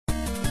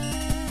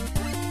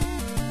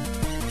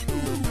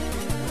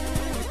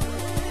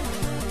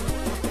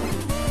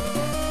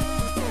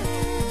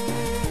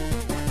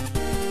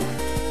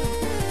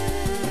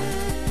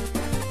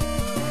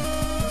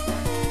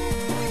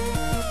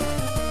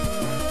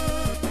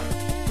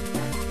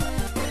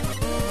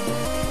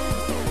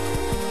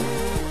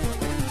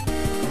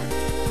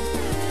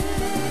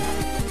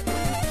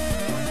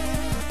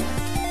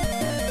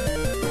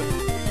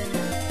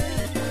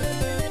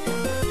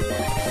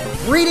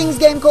Greetings,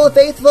 Game Cola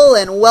faithful,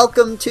 and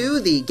welcome to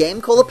the Game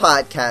Cola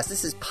podcast.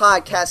 This is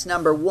podcast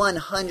number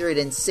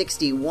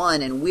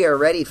 161, and we are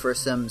ready for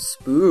some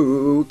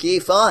spooky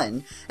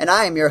fun. And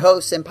I am your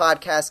host and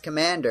podcast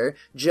commander,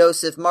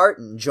 Joseph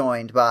Martin,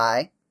 joined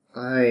by...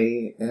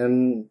 I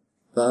am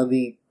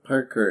Bobby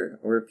Parker,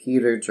 or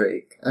Peter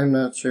Drake. I'm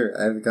not sure.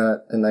 I've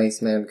got an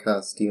Iceman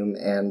costume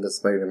and a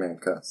Spider-Man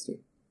costume.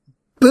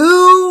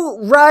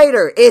 Boo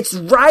Rider! It's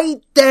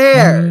right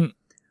there!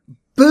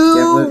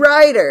 Boo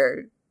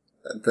Rider!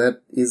 That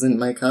isn't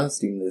my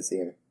costume this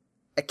year.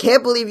 I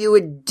can't believe you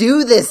would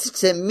do this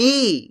to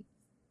me!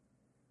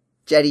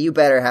 Jetty, you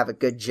better have a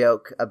good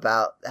joke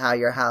about how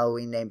your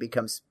Halloween name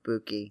becomes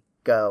spooky.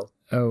 Go.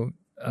 Oh,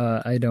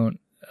 I don't.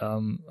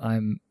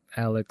 I'm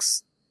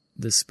Alex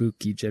the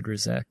Spooky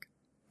Jedrzak.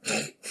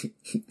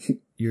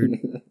 Your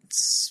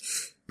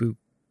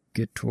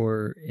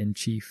spookator in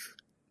chief.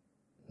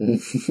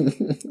 Was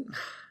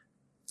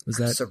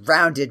that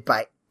surrounded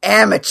by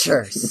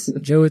amateurs?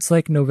 Joe, it's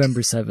like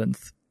November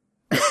 7th.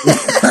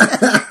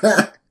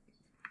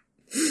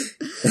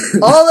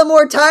 All the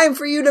more time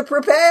for you to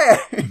prepare.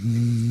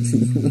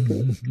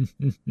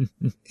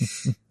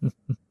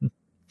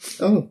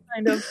 Oh,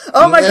 kind of.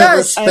 Oh my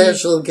gosh! A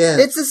special guest.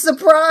 It's a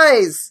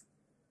surprise.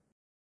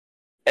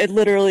 I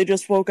literally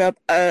just woke up.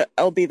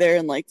 I'll be there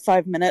in like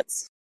 5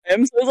 minutes.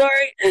 I'm so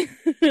sorry.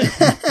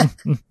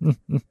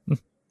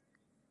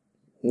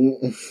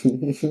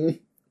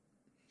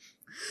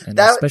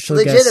 That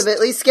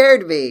legitimately guest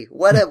scared me.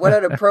 What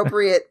an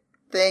appropriate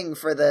thing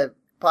for the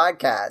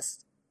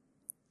podcast.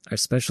 Our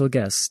special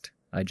guest.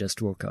 I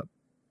just woke up.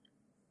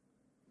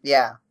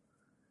 Yeah.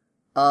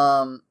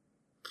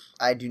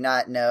 I do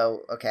not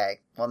know. Okay.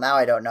 Well, now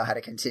I don't know how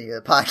to continue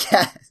the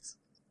podcast.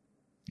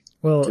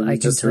 Well, I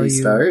can tell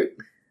you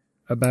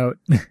about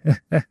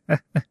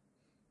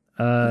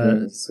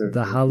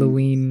the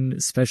Halloween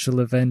special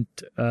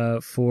event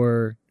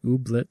for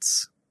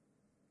Ooblets.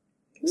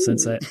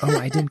 Since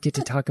I didn't get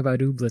to talk about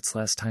Ooblets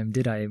last time,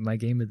 did I? My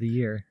game of the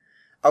year.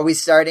 Are we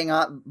starting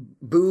on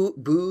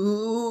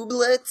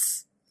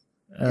Booblets?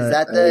 Is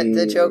that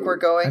the joke we're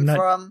going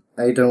from?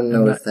 I don't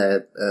know if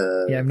that...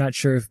 yeah, I'm not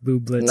sure if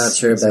Booblets... I'm not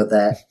sure about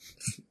that.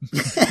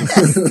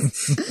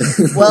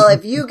 Well,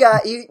 if you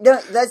got...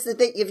 that's the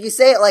thing. If you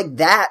say it like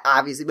that,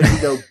 obviously, but if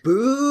you go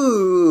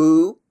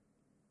boo...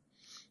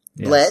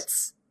 Yes.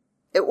 Blitz,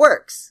 it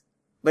works.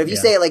 But if you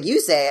say it like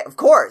you say it, of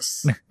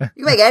course. You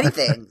can make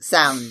anything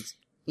sound,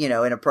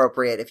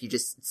 inappropriate if you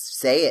just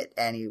say it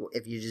and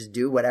if you just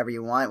do whatever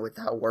you want with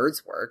how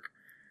words work.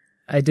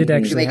 I did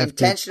actually you make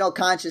intentional,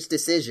 conscious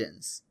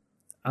decisions.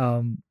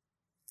 But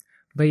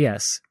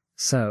yes,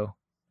 so,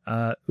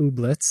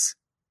 Ooblets,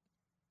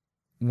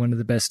 one of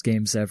the best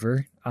games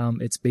ever.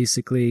 It's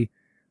basically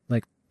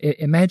like,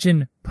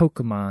 imagine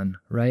Pokemon,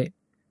 right?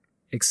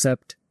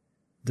 Except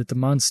that the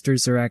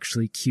monsters are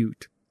actually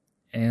cute,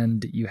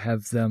 and you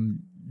have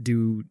them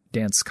do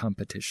dance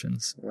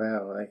competitions.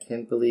 Wow, I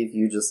can't believe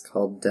you just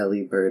called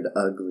Delibird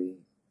ugly.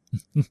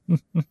 We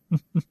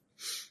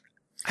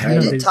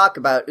did talk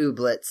about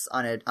Ooblets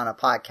on a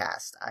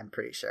podcast, I'm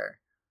pretty sure.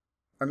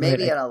 Or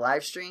maybe on a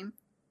live stream?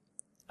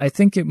 I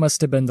think it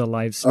must have been the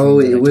live stream. Oh,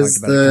 it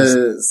was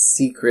the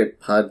secret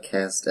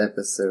podcast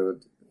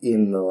episode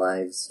in the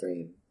live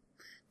stream.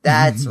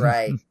 That's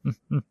right.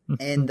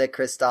 In the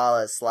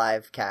Crystallis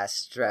livecast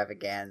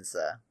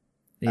extravaganza.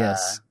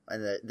 Yes.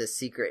 The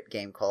secret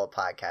Game Cola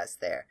podcast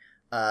there.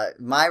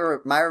 My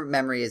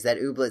memory is that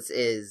Ooblets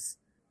is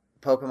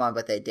Pokemon,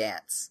 but they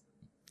dance.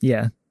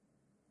 Yeah.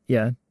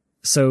 Yeah.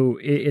 So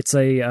it's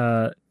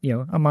a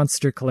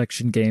monster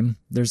collection game.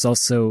 There's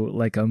also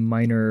like a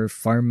minor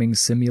farming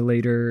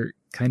simulator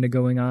kind of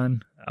going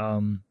on.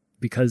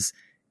 Because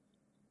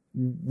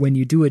when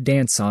you do a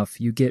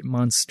dance-off, you get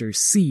monster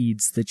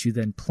seeds that you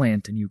then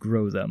plant and you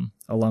grow them,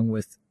 along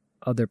with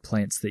other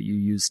plants that you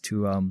use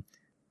to,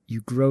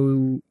 you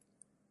grow,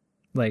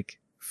 like,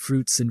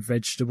 fruits and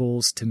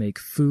vegetables to make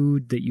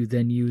food that you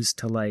then use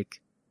to, like,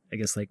 I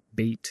guess, like,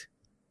 bait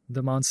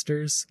the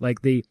monsters.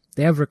 Like, they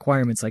have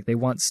requirements, like, they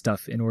want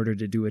stuff in order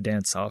to do a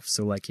dance-off,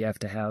 so, like, you have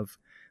to have,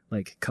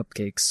 like,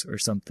 cupcakes or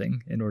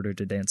something in order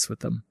to dance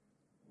with them.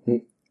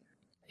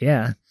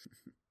 Yeah.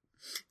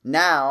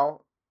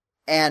 Now...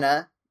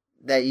 Anna,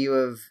 that you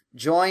have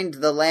joined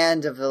the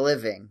land of the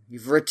living.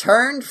 You've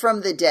returned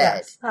from the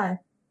dead. Yes, hi.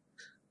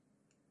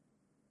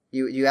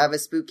 You have a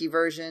spooky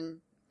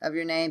version of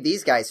your name?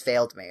 These guys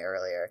failed me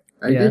earlier.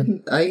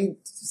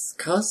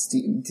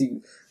 Costume...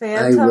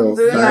 Phantom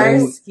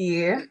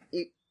Bunarski.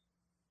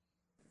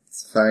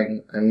 It's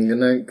fine. I'm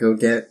gonna go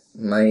get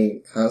my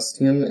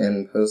costume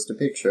and post a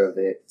picture of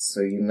it,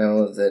 so you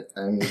know that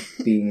I'm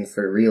being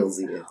for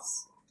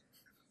realsies.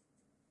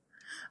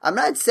 I'm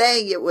not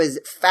saying it was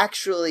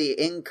factually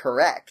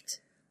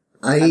incorrect.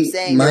 I'm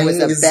saying it was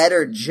a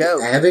better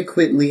joke.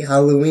 Adequately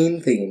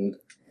Halloween themed.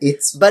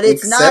 But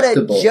it's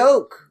acceptable. Not a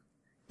joke.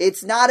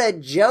 It's not a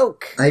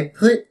joke. I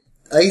put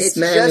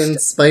Iceman and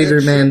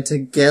Spider-Man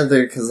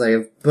together because I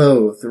have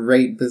both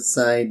right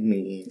beside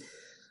me.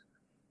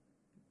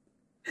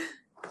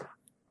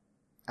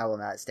 I will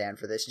not stand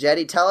for this.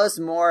 Jetty, tell us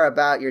more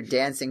about your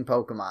dancing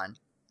Pokemon.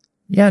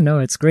 Yeah, no,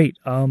 it's great.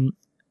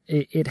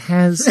 It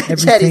has everything.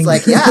 Jetty's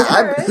like,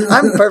 yeah,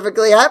 I'm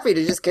perfectly happy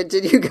to just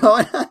continue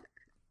going on.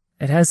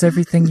 It has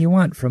everything you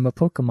want from a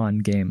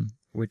Pokemon game,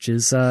 which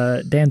is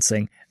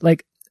dancing.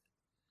 Like,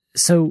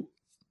 so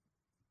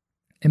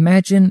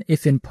imagine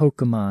if in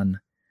Pokemon,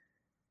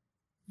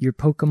 your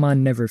Pokemon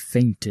never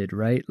fainted,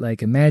 right?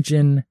 Like,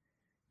 imagine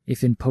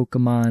if in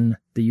Pokemon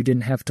that you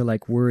didn't have to,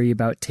 like, worry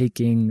about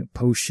taking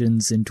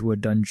potions into a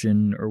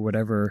dungeon or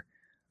whatever.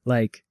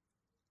 Like,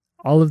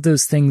 all of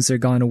those things are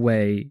gone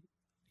away.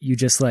 You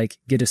just, like,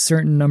 get a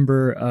certain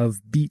number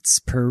of beats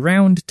per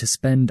round to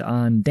spend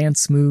on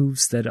dance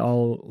moves that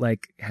all,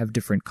 like, have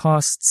different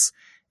costs.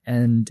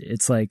 And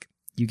it's like,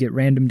 you get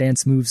random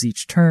dance moves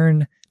each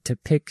turn to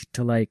pick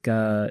to, like,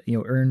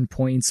 earn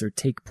points or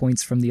take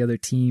points from the other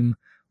team,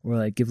 or,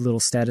 like, give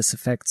little status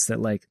effects that,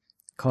 like,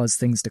 cause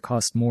things to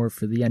cost more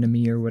for the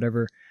enemy or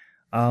whatever.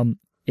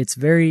 It's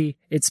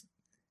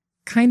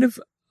kind of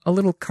a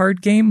little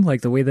card game, like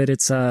the way that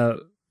it's,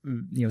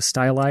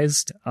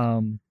 stylized.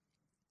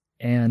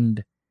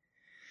 And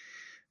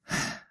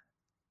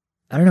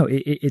I don't know,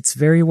 it's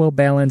very well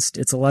balanced.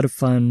 It's a lot of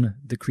fun.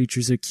 The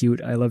creatures are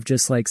cute. I love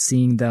just, like,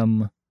 seeing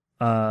them,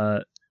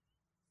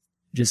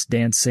 just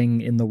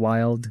dancing in the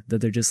wild,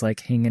 that they're just,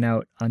 like, hanging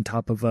out on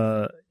top of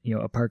a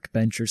park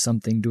bench or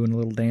something, doing a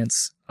little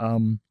dance.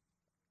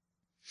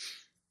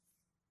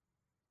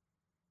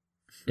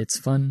 It's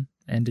fun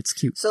and it's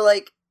cute. So,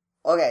 like,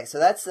 okay, so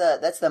that's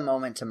the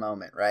moment to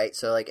moment, right?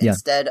 So, like,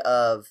 instead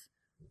of,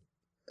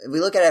 we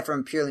look at it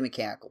from a purely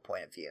mechanical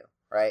point of view,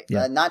 right?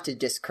 Yeah. Not to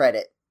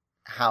discredit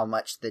how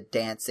much the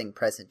dancing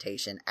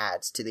presentation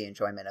adds to the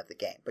enjoyment of the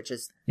game, but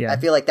just, I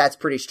feel like that's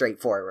pretty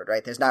straightforward,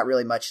 right? There's not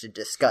really much to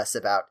discuss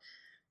about.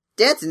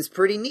 Dancing's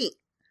pretty neat.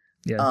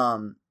 Yeah.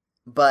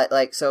 But,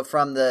 like, so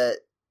from the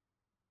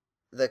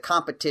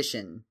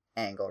competition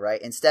angle,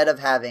 right? Instead of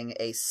having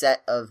a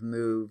set of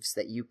moves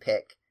that you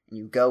pick and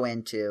you go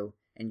into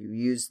and you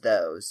use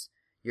those,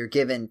 you're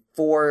given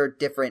 4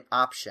 different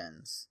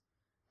options,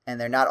 and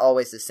they're not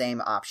always the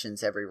same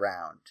options every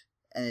round.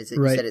 And is it,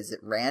 you said, is it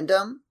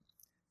random?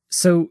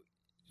 So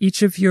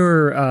each of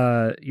your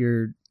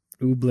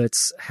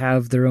Ooblets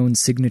have their own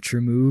signature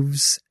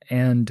moves,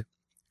 and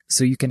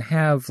so you can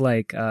have,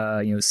 like,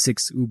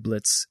 6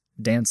 Ooblets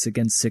dance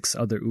against 6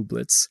 other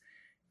Ooblets,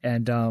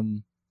 and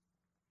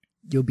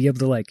you'll be able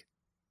to, like,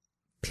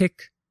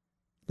 pick,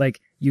 like,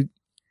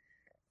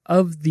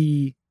 of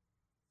the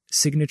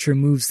signature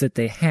moves that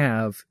they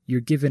have,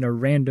 you're given a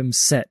random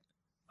set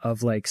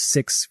of, like,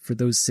 6 for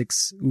those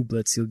 6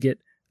 Ooblets. You'll get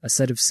a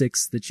set of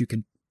 6 that you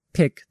can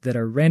pick that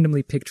are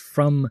randomly picked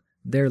from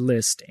their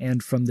list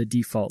and from the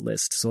default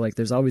list. So, like,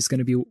 there's always going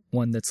to be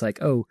one that's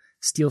like, oh,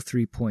 steal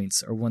 3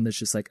 points, or one that's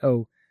just like,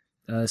 oh,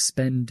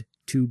 spend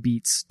 2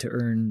 beats to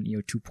earn,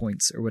 2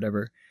 points or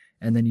whatever.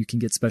 And then you can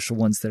get special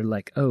ones that are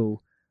like,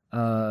 oh,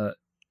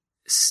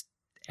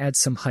 add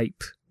some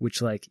hype,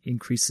 which, like,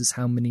 increases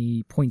how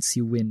many points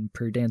you win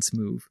per dance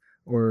move,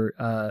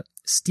 or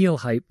steal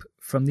hype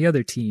from the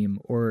other team,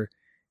 or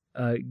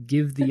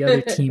give the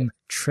other team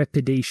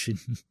trepidation.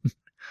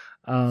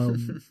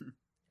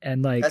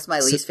 And, like, that's my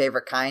least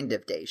favorite kind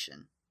of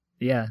dation.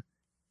 Yeah.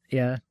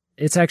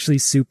 It's actually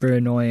super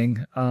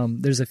annoying.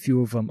 There's a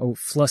few of them. Oh,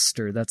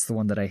 fluster, that's the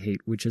one that I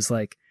hate, which is,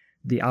 like,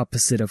 the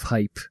opposite of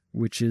hype,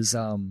 which is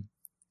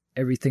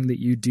everything that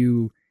you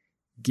do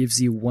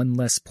gives you 1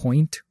 less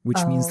point,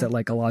 which means that,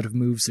 like, a lot of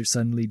moves are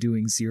suddenly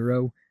doing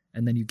 0,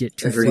 and then you get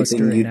 2 fluster.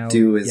 Everything you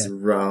do is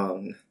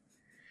wrong.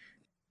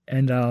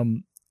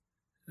 And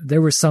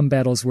there were some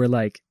battles where,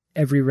 like,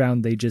 every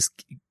round they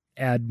just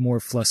add more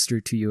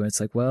fluster to you, and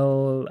it's like,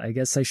 well, I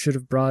guess I should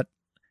have brought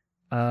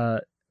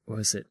what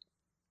was it,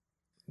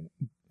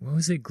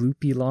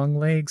 Gloopy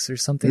Longlegs or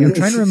something? I'm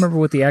trying to remember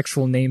what the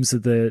actual names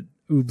of the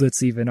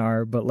Ooblets even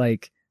are, but,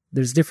 like,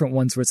 there's different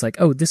ones where it's like,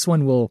 oh, this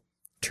one will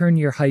turn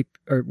your hype,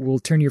 or will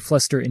turn your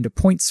fluster into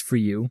points for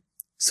you,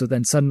 so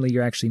then suddenly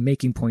you're actually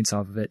making points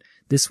off of it.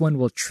 This one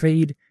will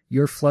trade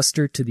your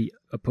fluster to the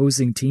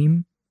opposing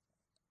team.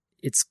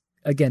 It's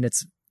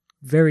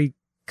very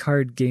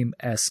card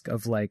game-esque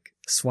of, like,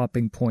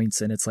 swapping points,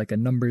 and it's like a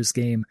numbers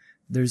game.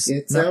 I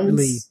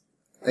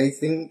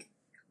think,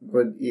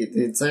 but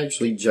it's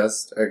actually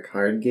just a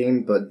card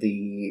game, but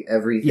the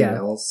everything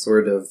else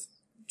sort of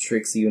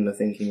tricks you into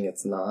thinking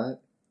it's not.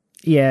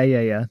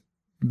 Yeah.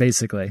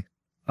 Basically.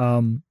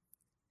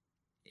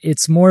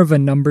 It's more of a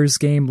numbers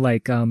game,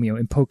 like,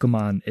 in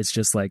Pokemon, it's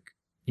just, like,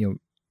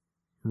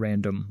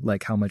 random,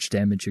 like, how much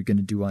damage you're going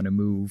to do on a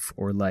move,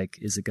 or, like,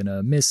 is it going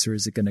to miss, or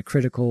is it going to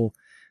critical?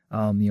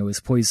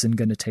 Is poison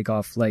going to take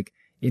off? Like,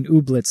 in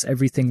Ooblets,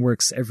 everything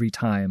works every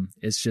time.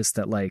 It's just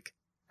that, like,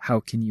 how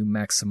can you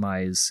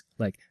maximize,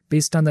 like,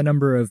 based on the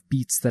number of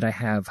beats that I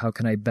have, how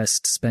can I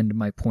best spend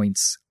my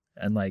points?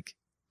 And, like,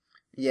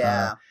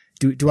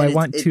 do I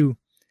want to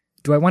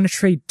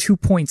trade 2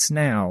 points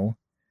now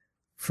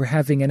for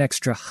having an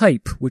extra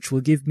hype, which will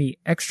give me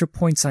extra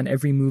points on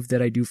every move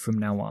that I do from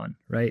now on,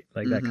 right?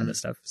 Like, that kind of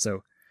stuff.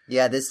 So,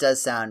 yeah, this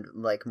does sound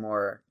like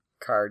more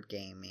card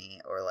gamey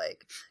or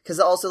like, because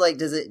also like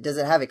does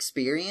it have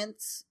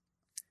experience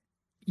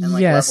and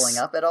like yes, leveling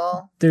up at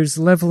all? There's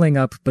leveling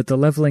up, but the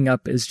leveling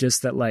up is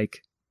just that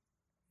like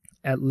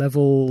at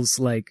levels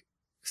like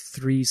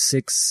 3,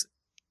 6,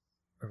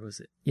 or was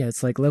it? Yeah,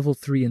 it's like level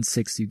 3 and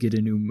 6 you get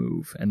a new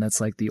move, and that's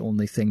like the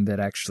only thing that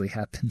actually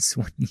happens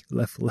when you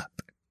level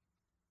up.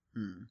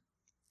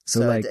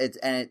 So like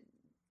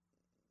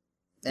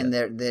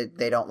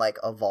they don't like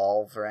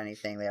evolve or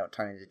anything. They don't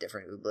turn into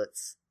different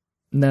ooblets.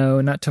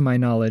 No, not to my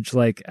knowledge.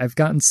 Like, I've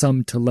gotten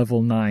some to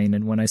level 9,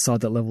 and when I saw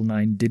that level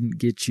 9 didn't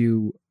get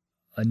you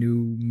a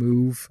new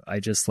move, I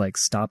just, like,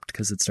 stopped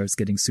because it starts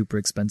getting super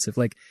expensive.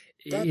 Like,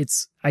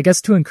 it's, I guess,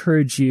 to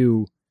encourage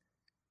you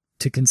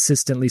to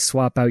consistently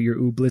swap out your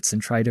ooblets and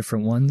try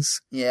different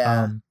ones.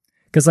 Yeah.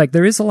 Because, like,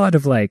 there is a lot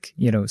of, like,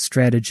 you know,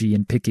 strategy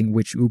in picking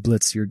which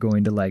ooblets you're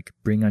going to, like,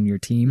 bring on your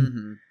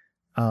team.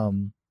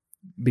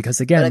 Because,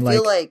 again, but I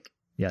feel like...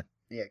 Yeah.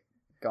 Yeah,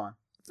 go on.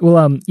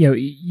 Well, you know,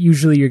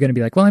 usually you're going to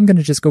be like, well, I'm going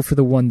to just go for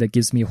the one that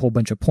gives me a whole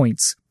bunch of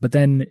points. But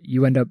then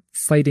you end up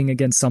fighting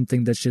against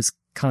something that's just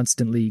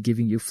constantly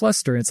giving you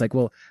fluster. And it's like,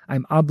 well,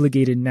 I'm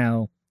obligated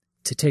now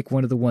to take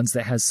one of the ones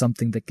that has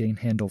something that can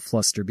handle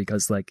fluster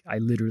because, like, I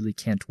literally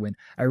can't win.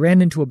 I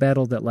ran into a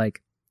battle that,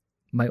 like,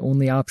 my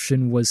only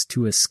option was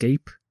to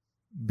escape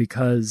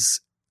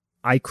because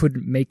I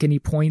couldn't make any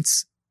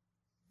points.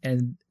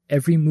 And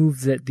every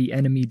move that the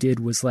enemy did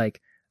was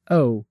like,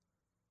 oh,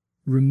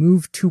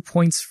 remove 2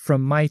 points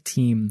from my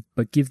team,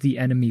 but give the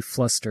enemy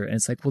fluster. And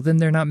it's like, well, then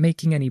they're not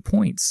making any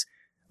points.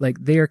 Like,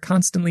 they are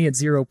constantly at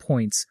 0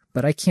 points,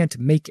 but I can't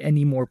make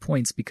any more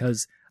points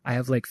because I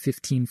have like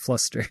 15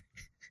 fluster.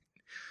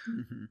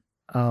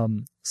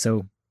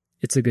 So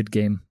it's a good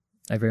game.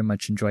 I very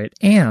much enjoy it.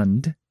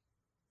 And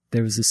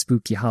there was a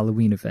spooky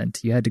Halloween event.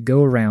 You had to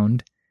go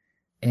around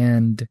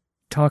and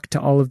talk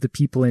to all of the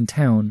people in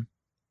town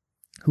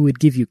who would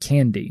give you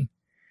candy.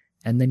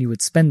 And then you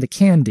would spend the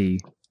candy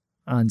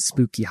on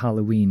spooky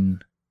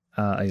Halloween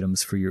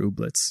items for your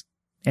ooblets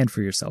and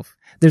for yourself.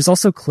 There's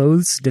also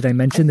clothes. Did I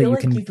mention that you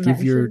can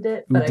give your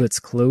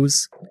ooblets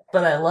clothes?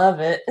 But I love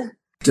it.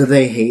 Do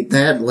they hate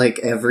that like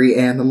every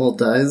animal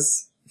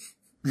does?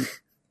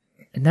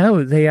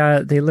 No,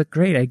 they look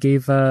great. I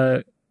gave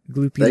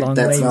Gloopy long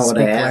legs,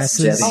 big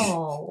glasses,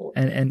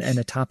 and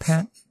a top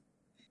hat.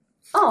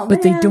 Oh,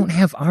 but they don't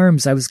have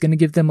arms. I was going to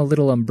give them a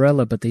little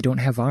umbrella, but they don't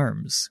have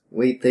arms.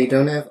 Wait, they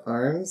don't have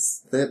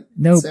arms? That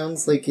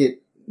sounds like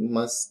it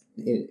must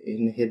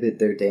inhibit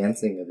their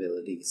dancing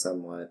ability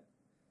somewhat.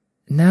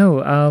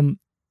 No,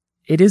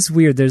 it is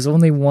weird. There's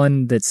only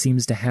one that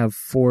seems to have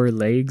 4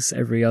 legs.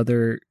 Every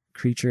other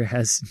creature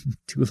has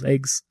 2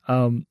 legs.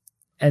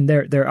 And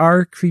there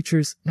are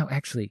creatures... No,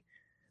 actually,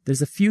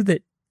 there's a few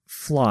that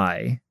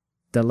fly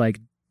that, like,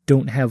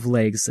 don't have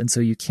legs, and so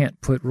you can't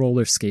put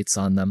roller skates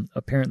on them.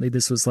 Apparently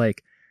this was,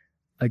 like,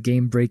 a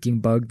game-breaking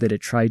bug that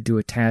it tried to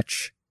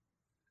attach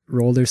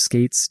roller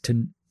skates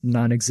to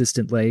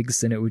non-existent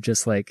legs, and it would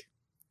just, like,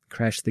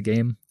 crash the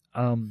game.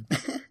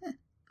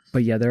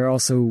 But yeah, there are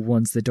also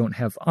ones that don't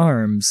have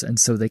arms, and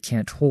so they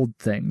can't hold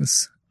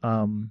things.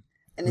 And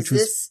is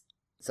this...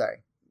 Sorry.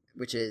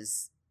 Which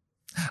is...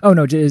 Oh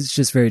no, it's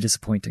just very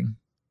disappointing.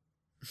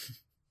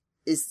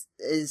 Is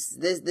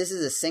this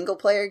is a single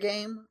player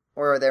game,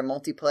 or are there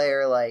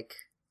multiplayer like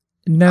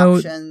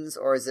options,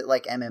 or is it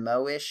like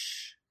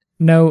MMO-ish?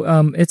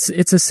 No, it's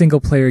a single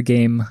player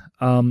game.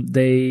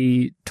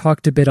 They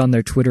talked a bit on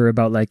their Twitter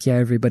about like, yeah,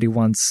 everybody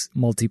wants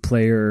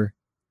multiplayer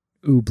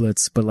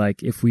ooblets, but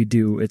like if we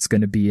do, it's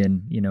going to be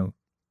in, you know,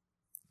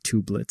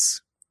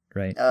 twoblets,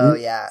 right? Oh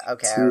yeah,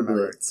 okay, I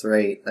remember. Twoblets,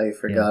 right? I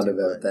forgot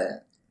about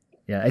that.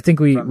 Yeah, I think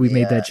we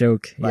made that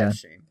joke. Yeah.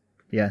 Stream.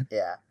 Yeah.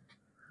 Yeah.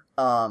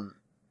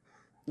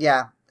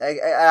 Yeah.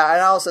 I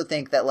also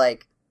think that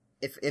like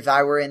if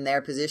I were in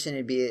their position,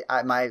 it'd be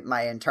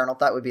my internal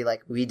thought would be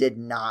like, we did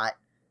not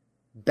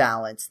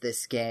balance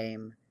this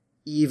game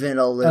even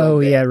a little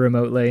bit. Oh yeah,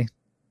 remotely.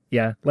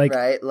 Yeah, like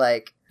right,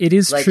 like it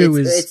is like true.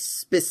 It's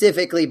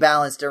specifically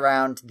balanced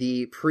around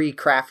the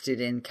pre-crafted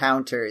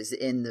encounters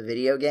in the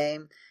video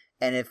game.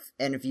 And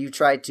if you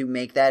tried to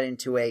make that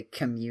into a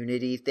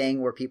community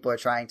thing where people are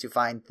trying to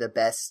find the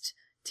best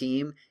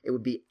team, it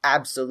would be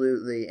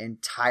absolutely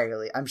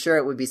entirely. I'm sure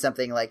it would be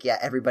something like, yeah,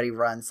 everybody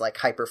runs like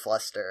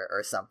Hyperfluster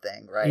or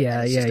something, right?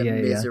 Yeah, and it's just a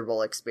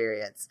miserable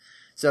experience.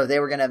 So if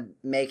they were gonna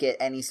make it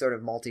any sort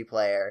of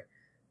multiplayer,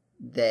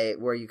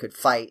 where you could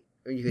fight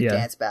or you could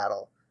dance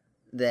battle,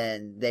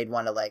 then they'd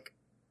want to like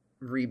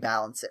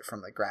rebalance it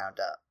from the ground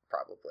up,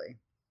 probably.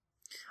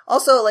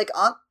 Also, like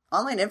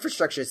online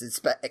infrastructure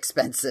is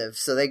expensive,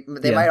 so they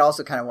might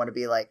also kind of want to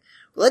be like,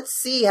 let's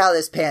see how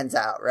this pans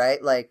out,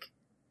 right? Like,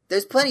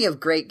 there's plenty of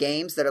great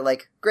games that are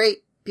like, great,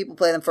 people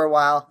play them for a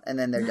while, and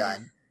then they're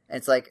done. And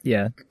it's like,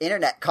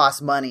 internet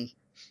costs money.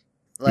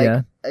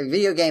 Like, a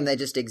video game that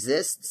just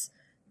exists,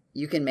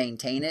 you can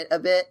maintain it a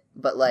bit,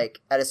 but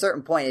like, at a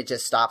certain point, it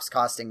just stops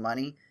costing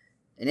money.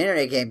 An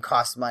internet game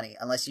costs money,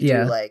 unless you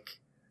do like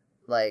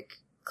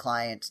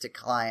client to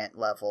client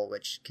level,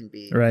 which can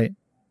be... Right.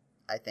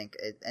 I think,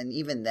 and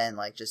even then,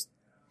 like, just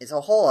it's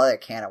a whole other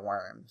can of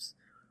worms.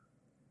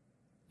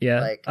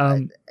 Yeah. Like,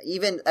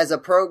 even as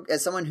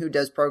someone who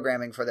does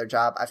programming for their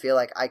job, I feel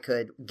like I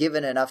could,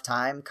 given enough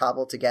time,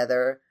 cobble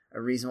together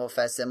a reasonable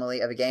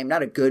facsimile of a game.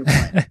 Not a good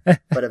one,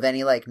 but of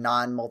any, like,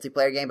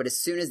 non-multiplayer game. But as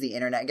soon as the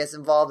internet gets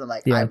involved, I'm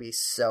like, I'd be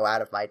so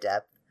out of my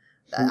depth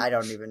that I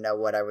don't even know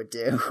what I would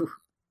do.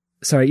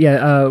 Sorry,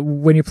 yeah,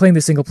 when you're playing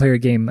the single-player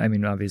game, I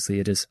mean, obviously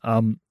it is,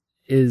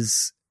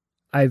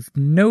 I've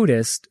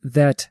noticed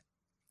that,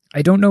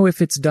 I don't know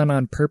if it's done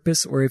on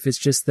purpose or if it's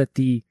just that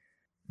the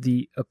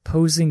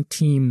opposing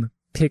team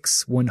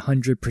picks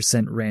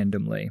 100%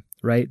 randomly,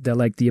 right? That,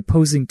 like, the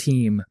opposing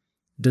team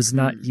does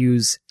not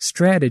use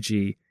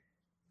strategy.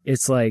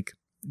 It's like,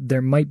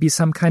 there might be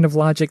some kind of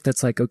logic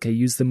that's like, okay,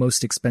 use the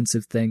most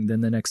expensive thing, then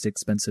the next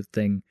expensive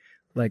thing,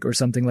 like, or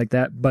something like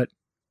that. But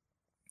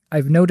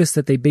I've noticed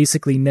that they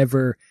basically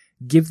never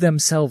give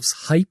themselves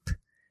hype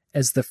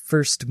as the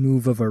first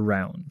move of a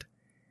round.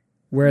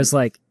 Whereas,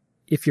 like,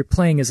 if you're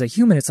playing as a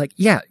human, it's like,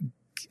 yeah,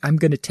 I'm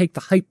going to take the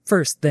hype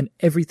first, then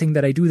everything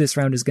that I do this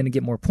round is going to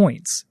get more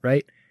points,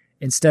 right?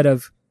 Instead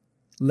of,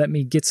 let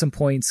me get some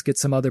points, get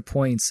some other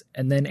points,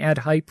 and then add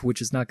hype,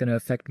 which is not going to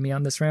affect me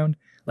on this round.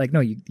 Like,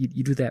 no, you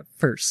do that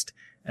first.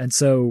 And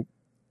so,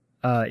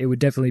 it would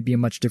definitely be a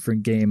much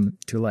different game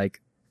to,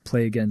 like,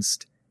 play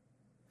against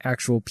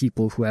actual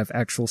people who have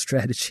actual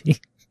strategy.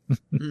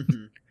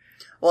 Mm-hmm.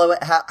 Well,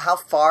 how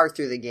far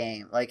through the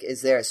game? Like,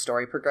 is there a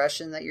story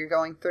progression that you're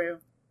going through?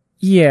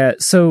 Yeah,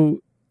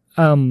 so,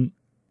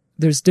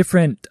 there's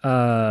different,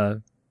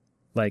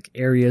 like,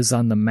 areas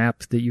on the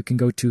map that you can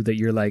go to that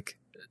you're like,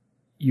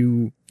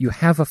 you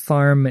have a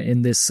farm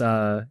in this,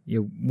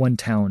 one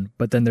town,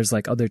 but then there's,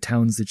 like, other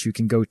towns that you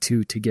can go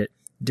to get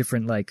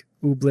different, like,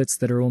 ooblets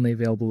that are only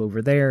available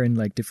over there in,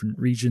 like, different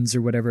regions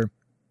or whatever.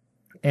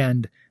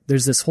 And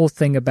there's this whole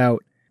thing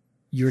about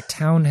your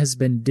town has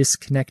been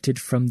disconnected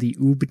from the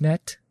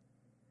oobnet.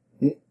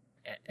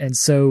 And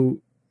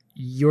so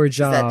your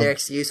job... Is that their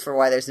excuse for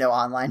why there's no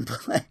online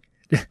play?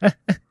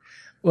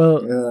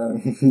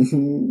 Well,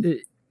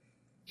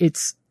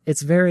 it's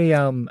very,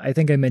 I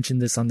think I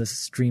mentioned this on the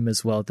stream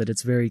as well, that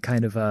it's very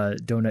kind of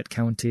Donut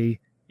County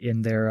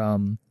in their,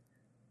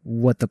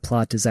 what the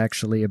plot is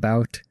actually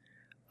about.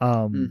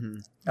 Mm-hmm.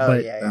 Oh,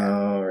 but, yeah.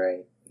 Oh,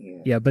 right.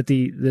 Yeah, but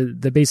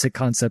the basic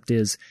concept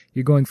is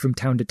you're going from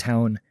town to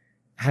town,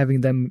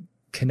 having them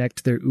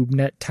connect their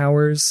oobnet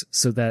towers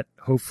so that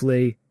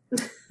hopefully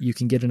you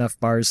can get enough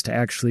bars to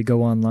actually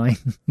go online.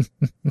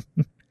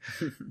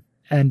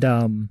 And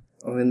oh,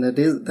 and that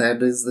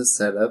is the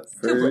setup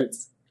for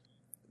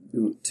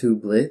Two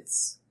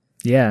Blitz.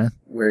 Yeah.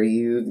 Where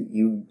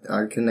you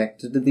are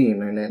connected to the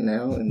internet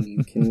now, and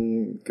you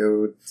can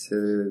go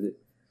to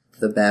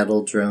the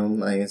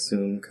Battledrome, I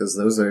assume, because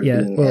those are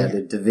being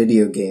added to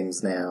video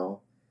games now.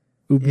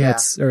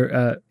 Ooblets,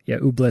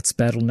 Ooblets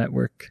Battle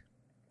Network.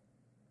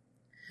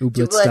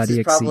 Ooblets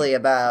is probably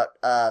about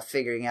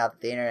figuring out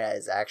that the internet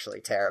is actually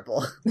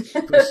terrible. We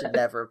should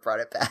never have brought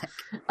it back.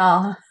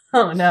 Oh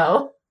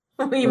no.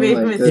 We made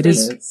a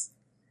mistake.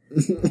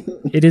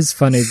 It is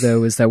funny,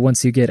 though, is that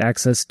once you get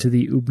access to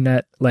the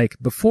oobnet, like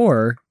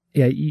before,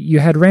 you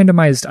had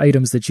randomized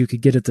items that you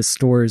could get at the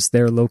stores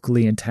there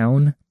locally in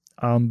town.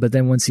 But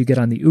then once you get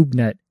on the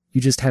oobnet,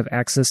 you just have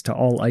access to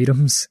all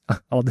items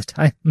all the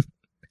time.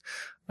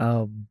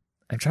 I'm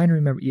trying to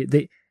remember.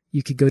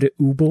 You could go to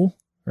Ooble,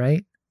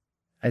 right?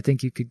 I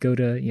think you could go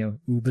to,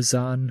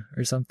 Oobazon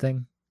or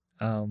something.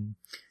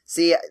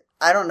 See,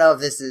 I don't know if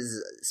this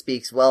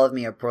speaks well of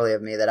me or poorly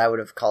of me that I would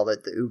have called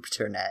it the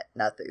Oopternet,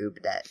 not the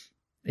Oobnet.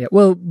 Yeah,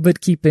 well, but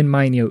keep in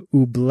mind,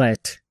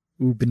 Ooblet,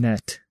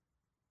 Oobnet,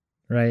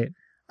 right?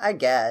 I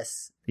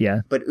guess.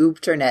 Yeah. But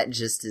Oopternet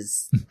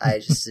I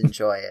just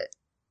enjoy it.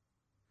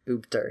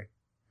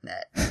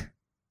 Oopternet.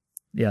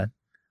 Yeah.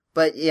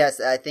 But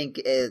yes, I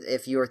think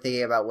if you were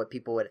thinking about what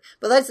people would...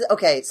 But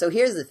okay, so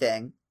here's the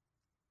thing.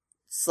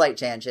 Slight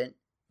tangent.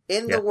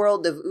 In the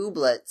world of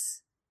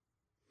ooblets,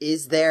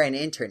 is there an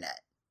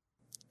internet?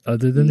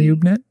 Other than the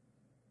oobnet?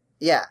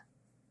 Yeah.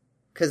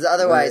 Because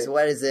otherwise,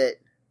 what is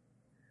it?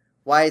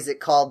 Why is it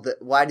called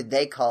why did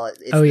they call it?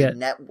 It's the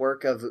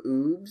network of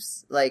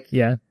oobs? Like...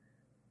 Yeah.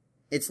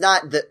 It's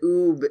not the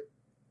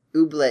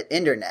ooblet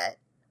internet.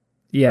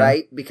 Yeah.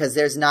 Right? Because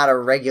there's not a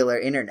regular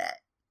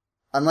internet.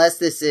 Unless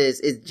this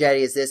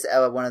Jetty, is this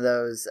one of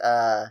those,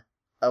 the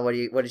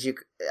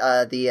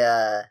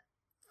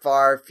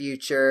far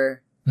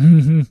future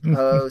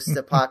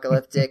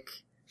post-apocalyptic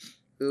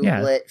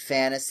ooblet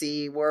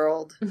fantasy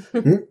world?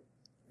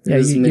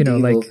 Yeah,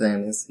 medieval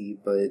fantasy,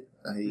 but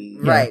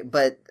Right,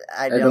 but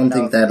I don't know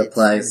think that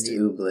applies to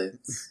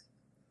ooblets.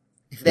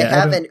 If they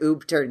have an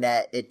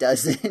oobternet, it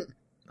doesn't.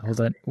 Hold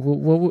on.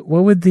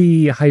 What would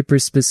the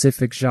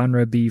hyper-specific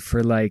genre be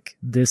for, like,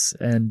 this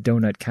and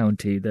Donut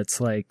County that's,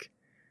 like...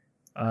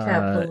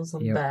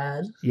 capitalism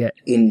bad. Yeah.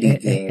 Indie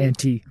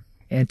game.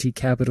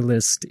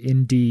 Anti-capitalist,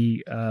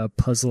 indie,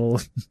 puzzle.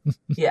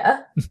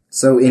 Yeah.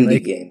 So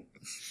indie game.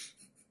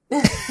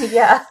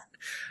 Yeah.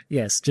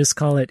 Yes, just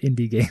call it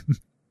indie game.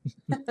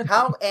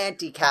 How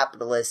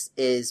anti-capitalist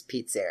is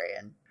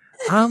Pizzerian?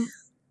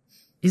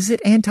 Is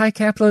it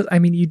anti-capitalist? I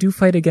mean, you do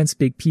fight against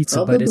big pizza,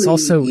 Probably, but it's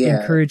also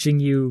encouraging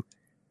you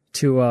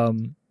to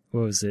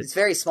what was it? It's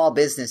very small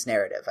business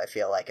narrative, I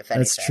feel like, if anything.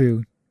 That's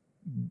true.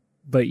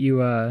 But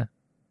you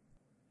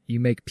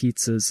make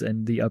pizzas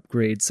and the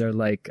upgrades are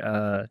like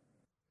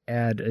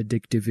add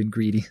addictive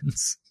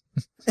ingredients.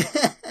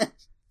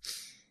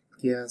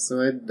 Yeah,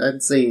 so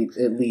I'd say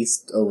at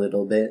least a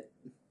little bit.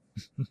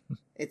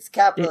 It's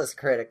capitalist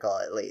critical,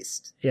 at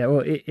least. Yeah,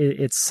 well,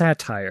 it's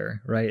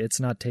satire, right? It's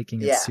not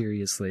taking it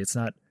seriously. It's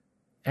not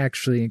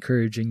actually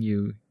encouraging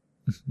you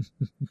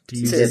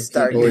to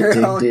start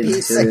your own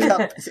pizza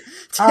company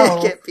to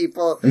get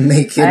people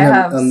making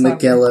a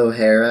Miguel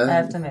O'Hara. I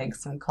have to make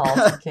some calls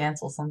to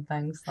cancel some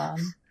things then.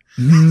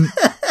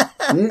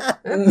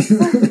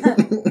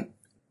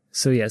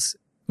 So yes,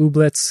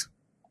 Ooblets,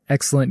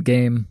 excellent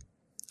game.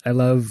 I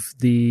love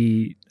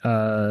the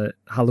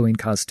Halloween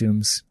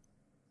costumes.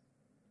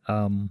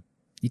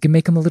 You can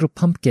make them a little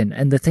pumpkin,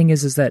 and the thing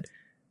is that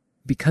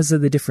because of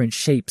the different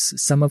shapes,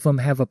 some of them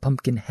have a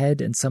pumpkin head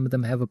and some of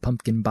them have a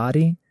pumpkin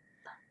body.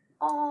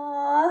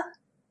 Aww.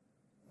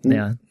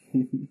 Yeah.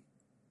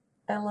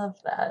 I love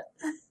that.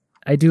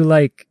 I do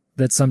like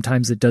that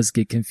sometimes it does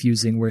get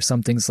confusing where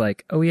something's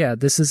like, oh yeah,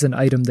 this is an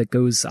item that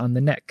goes on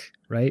the neck,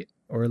 right?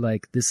 Or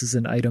like, this is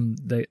an item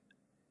that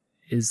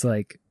is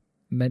like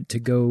meant to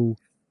go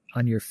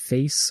on your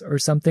face or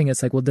something.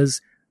 It's like, well,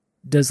 does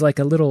like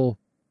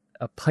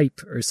a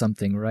pipe or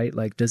something, right?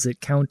 Like, does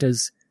it count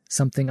as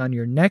something on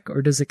your neck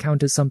or does it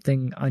count as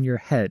something on your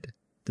head?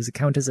 Does it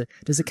count as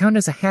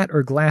a hat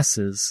or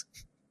glasses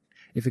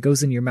if it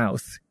goes in your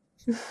mouth?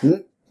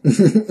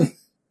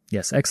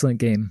 Yes, excellent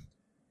game.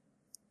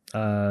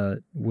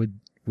 Would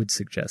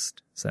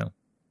suggest. So.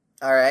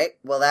 All right.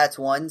 Well, that's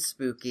one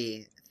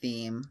spooky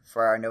theme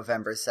for our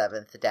November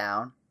 7th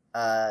down.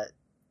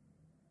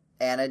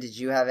 Anna, did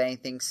you have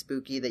anything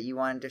spooky that you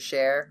wanted to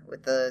share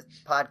with the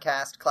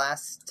podcast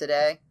class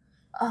today?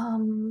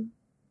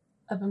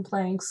 I've been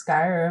playing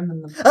Skyrim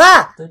and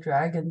the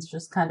dragons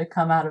just kind of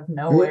come out of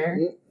nowhere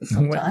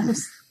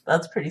sometimes.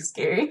 That's pretty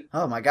scary.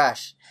 Oh my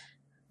gosh.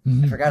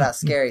 I forgot how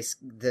scary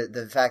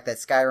the fact that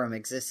Skyrim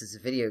exists as a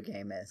video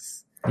game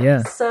is.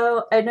 Yeah.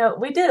 So, I know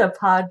we did a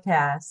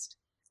podcast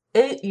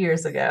 8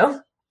 years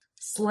ago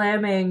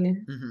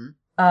slamming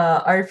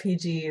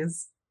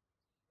RPGs.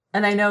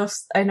 And I know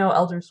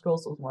Elder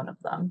Scrolls was one of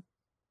them.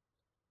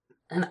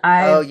 And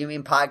Oh, you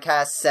mean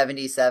podcast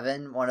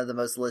 77, one of the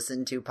most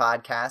listened to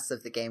podcasts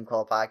of the Game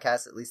Cola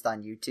podcast, at least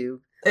on YouTube.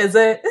 Is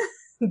it?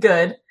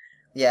 Good.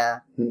 Yeah.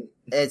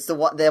 It's the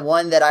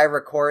one that I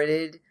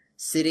recorded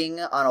sitting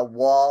on a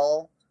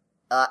wall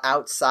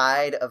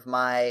outside of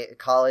my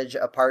college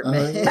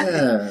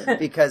apartment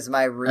because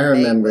my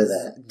roommate was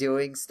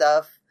doing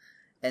stuff.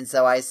 And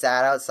so I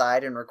sat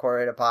outside and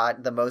recorded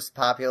the most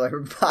popular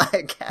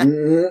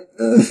podcast.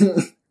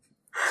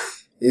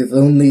 If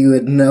only you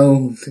had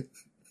known.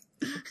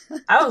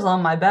 I was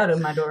on my bed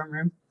in my dorm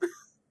room.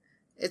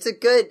 It's a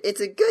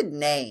good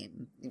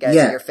name. You guys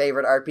say your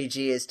favorite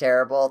RPG is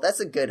terrible.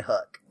 That's a good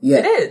hook. Yeah.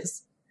 It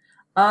is.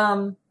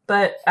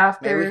 But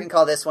after... Maybe we can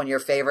call this one your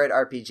favorite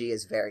RPG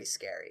is very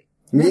scary.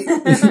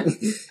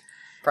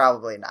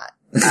 Probably not.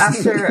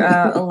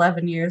 After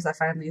 11 years, I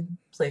finally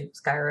played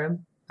Skyrim.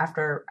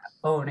 After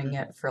owning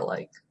it for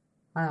I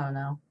don't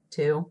know,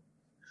 2.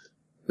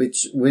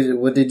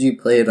 What did you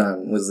play it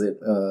on? Was it,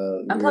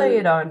 I'm playing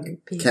it on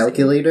PC.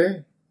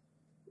 Calculator?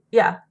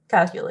 Yeah,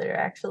 calculator,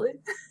 actually.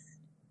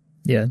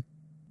 Yeah.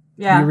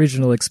 Yeah. The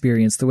original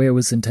experience, the way it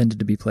was intended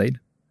to be played.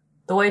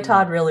 The way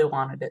Todd really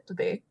wanted it to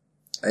be.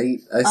 I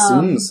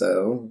assume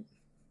so.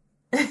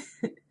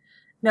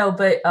 No,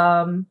 but,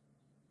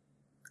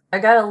 I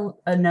got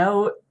a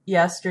note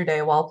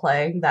yesterday while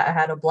playing that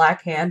had a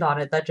black hand on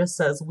it that just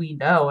says, "We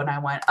know," and I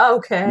went,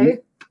 okay,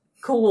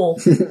 cool.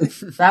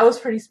 That was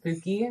pretty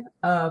spooky.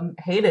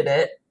 Hated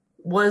it.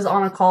 Was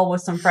on a call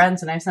with some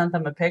friends and I sent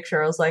them a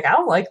picture. I was like, I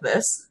don't like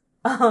this.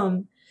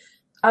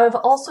 I've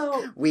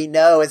also... We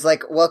know. It's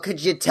like, well,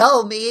 could you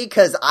tell me?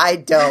 Because I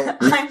don't.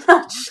 I'm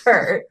not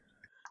sure.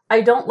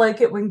 I don't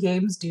like it when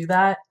games do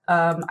that.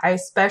 I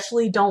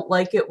especially don't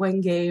like it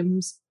when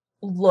games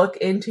look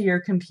into your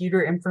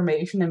computer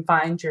information and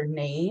find your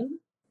name.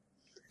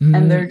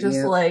 And they're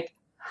just like,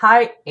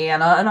 "Hi,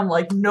 Anna." And I'm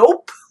like,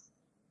 nope.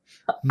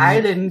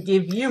 I didn't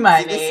give you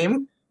my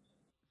name.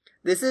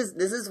 This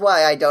is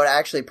why I don't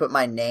actually put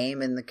my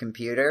name in the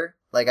computer.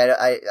 Like,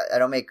 I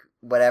don't make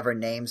whatever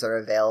names are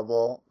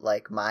available,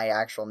 like, my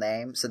actual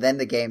name. So then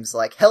the game's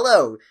like,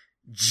 "Hello,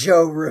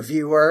 Joe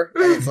Reviewer."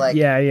 And it's like,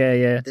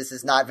 yeah. This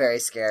is not very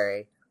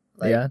scary.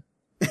 Like, yeah.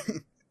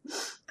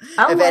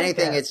 If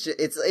anything,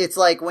 it's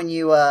like when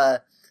you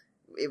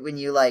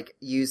like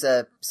use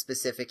a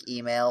specific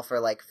email for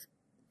like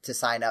to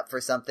sign up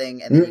for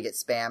something and then you get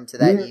spammed to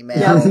that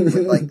email with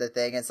like the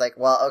thing. It's like,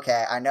 well,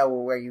 okay, I know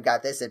where you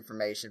got this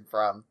information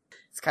from.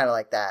 It's kind of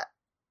like that.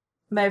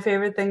 My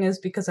favorite thing is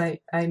because I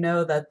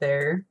know that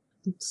they're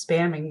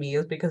spamming me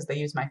is because they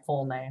use my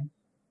full name.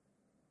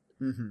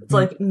 Mm-hmm. It's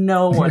like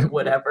no one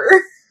would ever.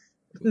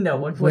 No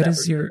one would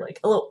ever be like,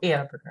 "Hello,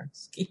 Anna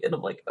Bernarski," and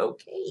I'm like,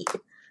 okay.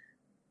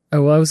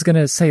 Oh, well, I was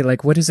gonna say,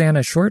 like, what is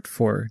Anna short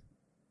for?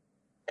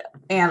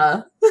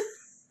 Anna.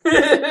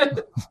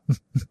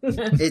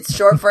 It's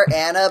short for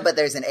Anna, but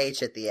there's an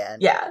H at the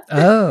end. Yeah.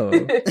 Oh.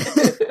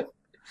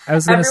 I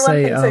was gonna Everyone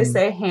say, thinks they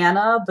say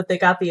Hannah, but they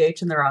got the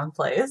H in the wrong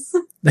place.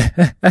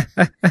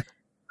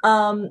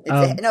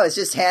 It's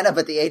just Hannah,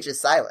 but the H is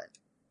silent.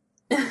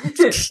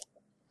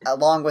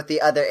 Along with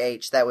the other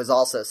H that was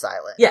also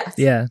silent. Yes.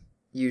 Yeah.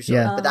 Usually.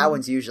 Yeah. But that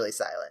one's usually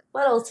silent.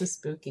 What else is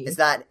spooky? It's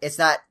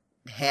not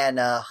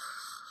Hannah.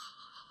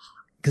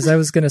 Because I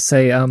was gonna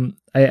say,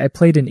 I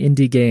played an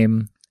indie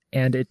game,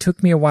 and it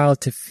took me a while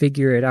to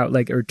figure it out,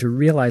 or to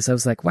realize. I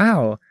was like,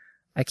 wow,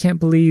 I can't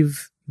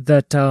believe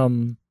that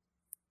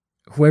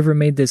whoever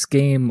made this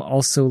game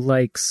also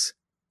likes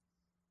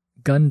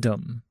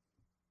Gundam.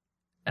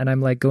 And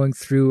I'm like going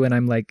through, and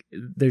I'm like,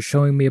 they're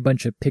showing me a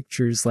bunch of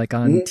pictures like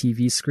on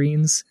TV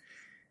screens,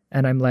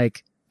 and I'm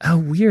like, oh,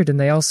 weird. And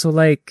they also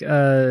like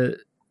I'm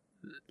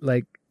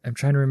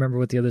trying to remember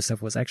what the other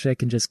stuff was. Actually, I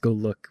can just go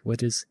look.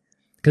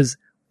 Because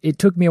it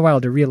took me a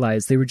while to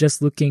realize they were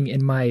just looking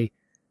in my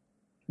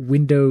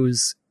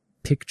Windows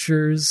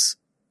pictures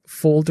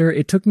folder.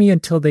 It took me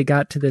until they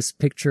got to this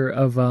picture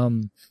of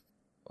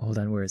hold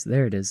on,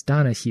 there it is,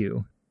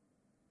 Donahue.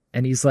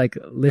 And he's like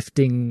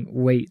lifting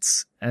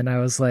weights, and I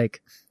was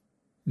like,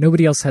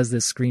 nobody else has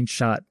this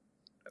screenshot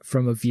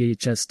from a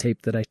VHS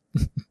tape that I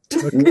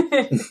took.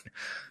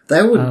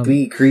 That would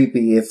be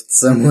creepy if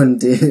someone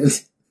did.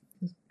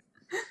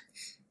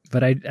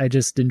 But I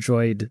just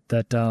enjoyed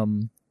that,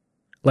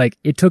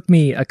 it took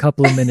me a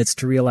couple of minutes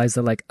to realize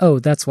that, oh,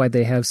 that's why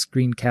they have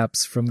screen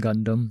caps from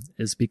Gundam,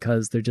 is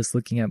because they're just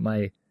looking at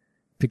my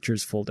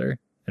pictures folder,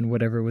 and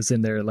whatever was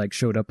in there,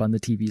 showed up on the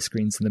TV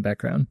screens in the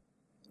background.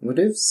 What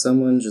if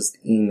someone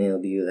just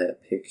emailed you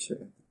that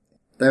picture?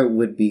 That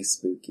would be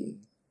spooky.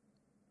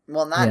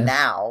 Well, not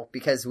now,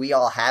 because we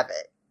all have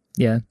it.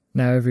 Yeah,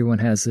 now everyone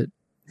has it.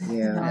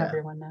 Yeah. Now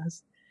everyone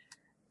knows.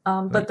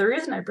 But the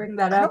reason I bring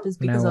that up is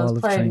because I was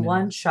playing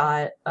One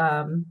Shot.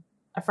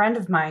 A friend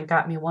of mine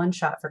got me One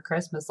Shot for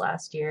Christmas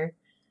last year.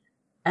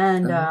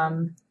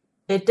 And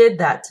it did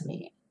that to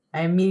me.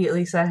 I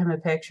immediately sent him a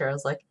picture. I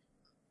was like,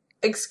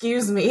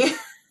 excuse me.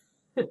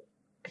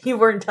 You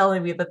weren't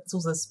telling me that this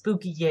was a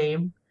spooky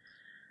game.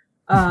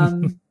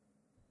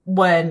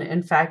 When,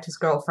 in fact, his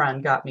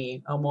girlfriend got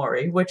me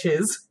Omori, which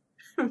is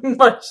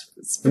much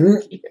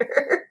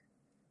spookier.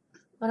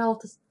 What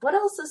else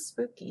is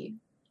spooky?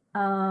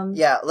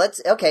 Yeah,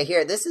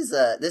 here, this is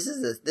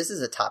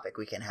a topic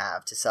we can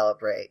have to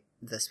celebrate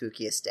the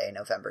spookiest day,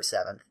 November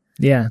 7th.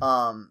 Yeah.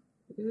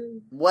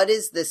 What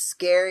is the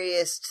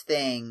scariest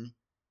thing,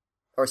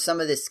 or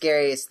some of the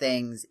scariest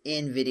things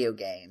in video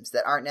games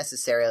that aren't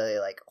necessarily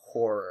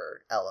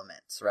horror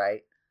elements,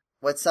 right?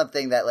 What's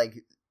something that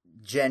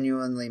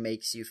genuinely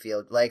makes you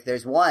feel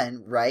there's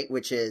one, right,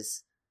 which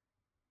is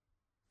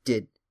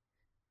did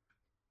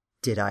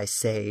I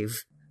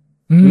save?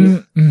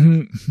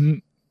 Mm-hmm.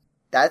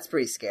 That's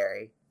pretty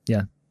scary.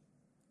 Yeah.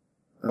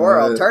 Or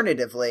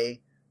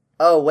alternatively,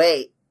 oh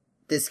wait,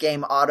 this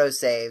game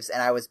autosaves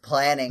and I was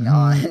planning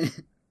on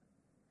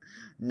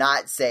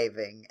not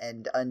saving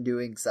and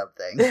undoing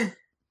something.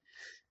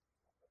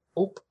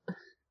 Oop.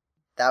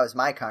 That was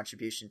my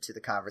contribution to the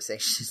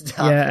conversation.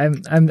 Yeah,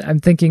 I'm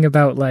thinking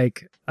about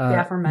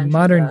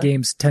modern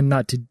games tend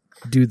not to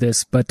do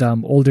this, but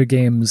older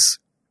games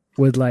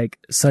would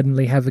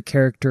suddenly have a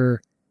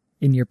character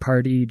in your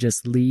party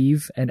just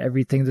leave, and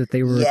everything that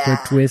they were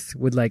equipped with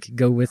would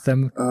go with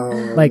them.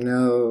 Oh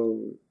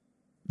no!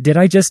 Did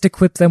I just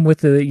equip them with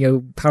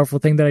the powerful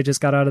thing that I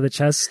just got out of the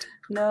chest?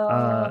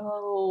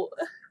 No.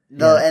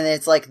 And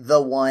it's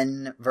the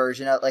one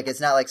version of it's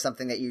not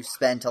something that you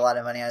spent a lot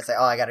of money on. It's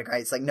oh, I got a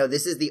grind. It's no,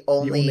 this is the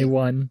only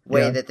one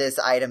way that this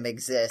item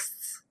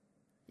exists.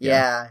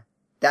 Yeah.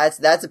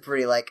 That's a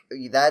pretty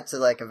that's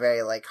a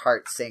very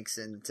heart sinks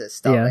into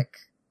stomach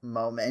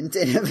moment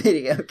in a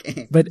video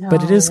game. But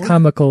it is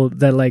comical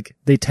that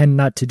they tend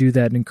not to do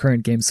that in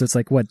current games. So it's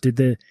what did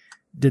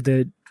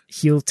the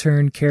heel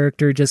turn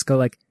character just go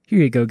here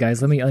you go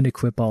guys, let me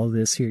unequip all of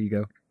this, here you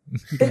go,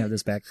 you can have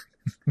this back.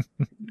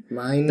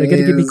 They're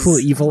gonna give me cool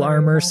evil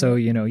armor, so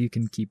you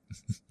can keep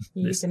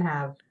this. You can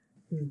have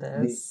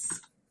this.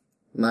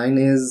 Mine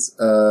is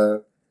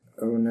oh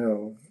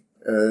no.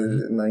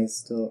 Am I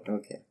still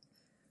okay?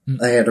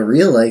 I had a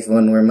real life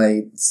one where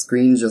my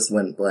screen just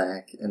went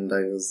black and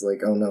I was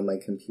like, oh no, my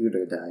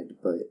computer died,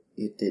 but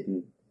it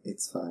didn't.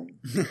 It's fine.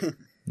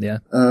 Yeah.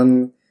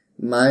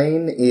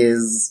 Mine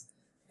is,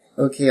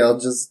 okay, I'll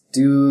just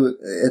do,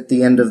 at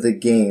the end of the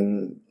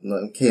game,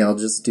 I'll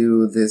just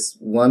do this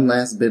one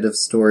last bit of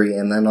story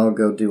and then I'll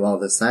go do all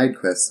the side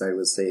quests I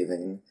was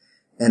saving.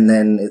 And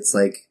then it's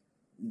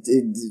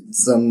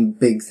some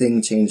big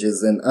thing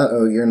changes and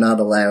you're not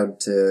allowed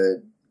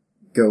to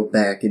go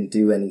back and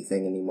do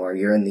anything anymore.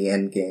 You're in the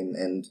end game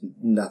and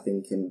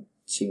nothing can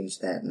change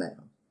that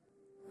now.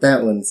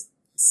 That one's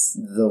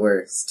the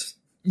worst.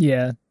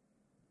 Yeah.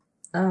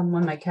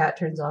 When my cat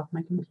turns off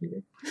my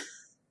computer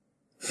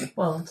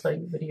while I'm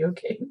playing a video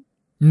game.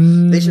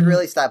 They should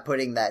really stop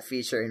putting that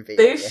feature in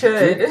video They games.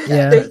 should.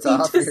 Yeah. They It's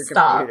off need to your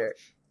stop. computer.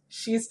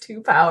 She's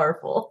too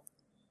powerful.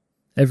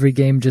 Every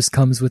game just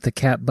comes with a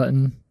cat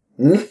button.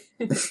 Hmm?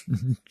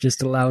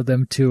 Just allow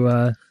them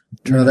to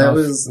turn No, it that off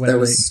was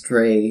whenever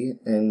Stray,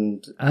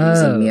 and it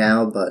was a Oh.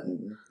 meow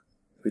button,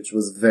 which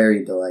was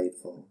very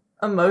delightful.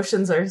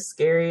 Emotions are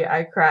scary.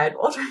 I cried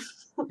while trying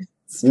to play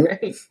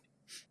Stray.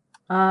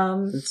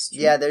 That's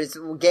true. Yeah, there's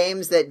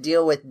games that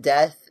deal with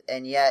death,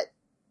 and yet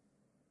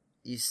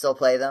you still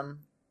play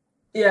them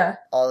Yeah,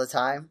 all the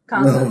time.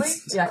 constantly.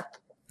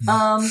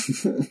 No.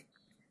 Yeah.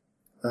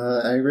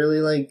 I really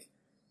like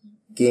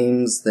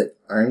games that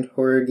aren't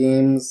horror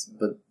games,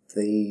 but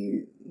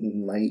they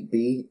might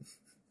be.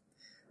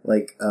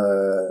 Like,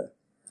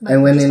 I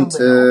went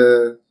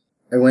into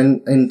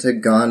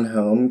Gone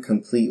Home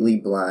completely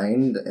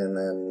blind, and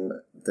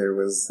then there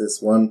was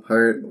this one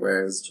part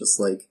where I was just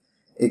like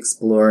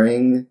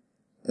exploring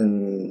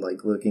and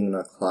like looking in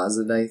a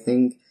closet, I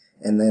think,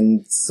 and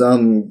then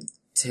some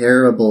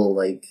terrible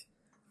like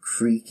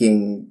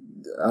creaking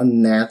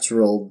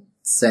unnatural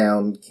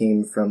sound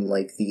came from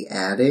like the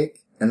attic,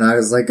 and I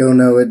was like, oh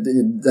no, a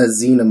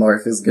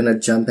xenomorph is gonna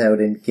jump out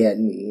and get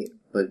me.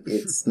 But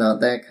it's not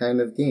that kind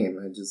of game.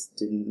 I just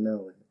didn't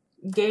know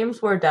it.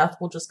 Games where death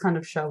will just kind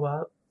of show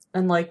up.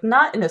 And, like,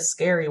 not in a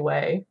scary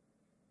way,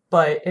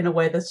 but in a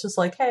way that's just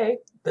like, hey,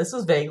 this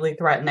is vaguely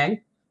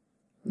threatening.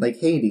 Like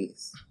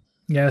Hades.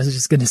 Yeah, I was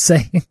just gonna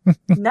say.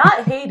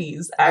 Not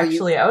Hades,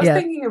 actually. I was Yeah.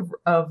 thinking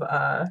I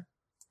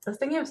was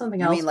thinking of something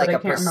You else, mean like but I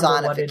a can't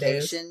remember what it is.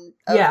 personification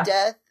of Yeah.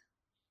 death?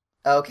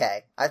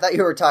 Okay. I thought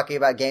you were talking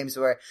about games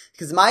where,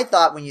 because my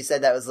thought when you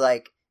said that was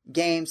like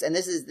games, and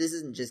this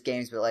isn't just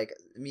games, but like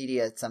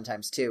media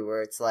sometimes too,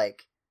 where it's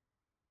like,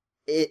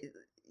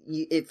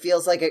 it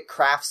feels like it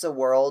crafts a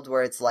world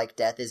where it's like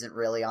death isn't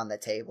really on the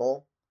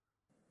table.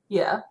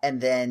 Yeah. And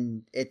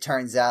then it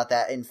turns out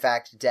that in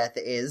fact death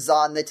is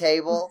on the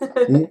table.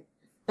 And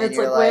It's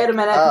you're like, wait a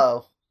minute.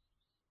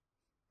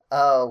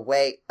 Oh,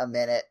 wait a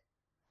minute.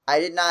 I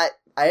did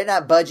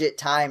not budget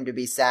time to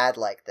be sad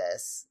like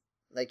this.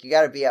 Like, you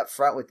gotta be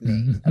upfront with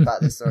me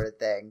about this sort of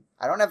thing.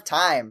 I don't have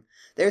time.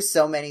 There's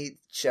so many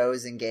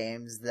shows and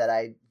games that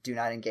I do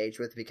not engage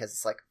with because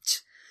it's like,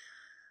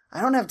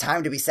 I don't have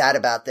time to be sad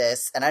about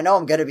this, and I know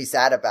I'm gonna be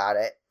sad about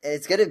it.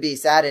 It's gonna be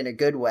sad in a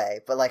good way,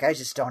 but like, I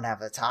just don't have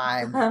the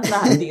time. I'm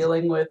not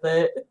dealing with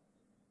it.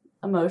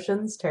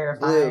 Emotions,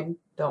 terrifying.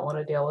 Don't want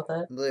to deal with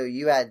it. Blue,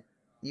 you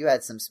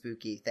had some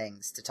spooky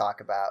things to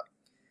talk about.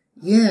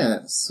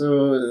 Yeah,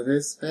 so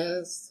this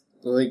past,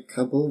 like,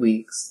 couple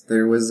weeks,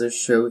 there was a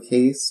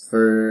showcase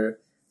for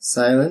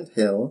Silent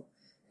Hill,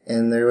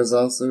 and there was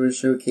also a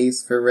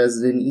showcase for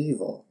Resident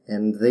Evil,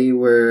 and they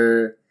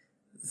were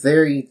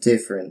very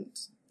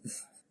different.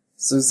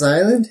 So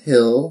Silent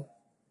Hill,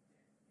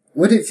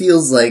 what it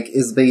feels like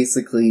is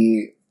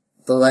basically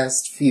the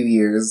last few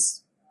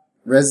years,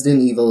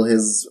 Resident Evil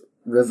has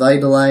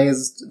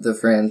revitalized the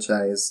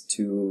franchise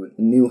to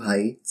new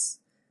heights,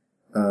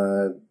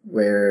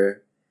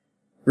 where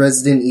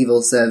Resident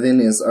Evil 7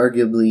 is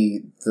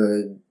arguably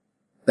the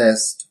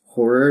best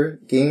horror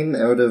game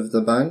out of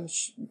the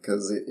bunch,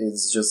 because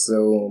it's just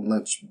so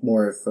much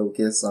more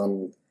focus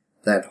on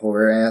that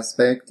horror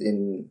aspect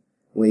in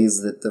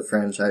ways that the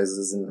franchise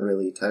hasn't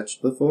really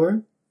touched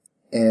before.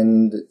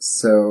 And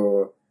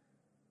so,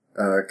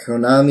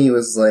 Konami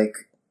was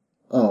like,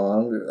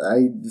 oh,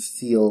 I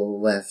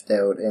feel left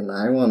out and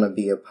I want to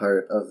be a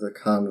part of the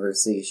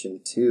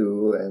conversation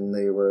too. And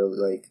they were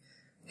like,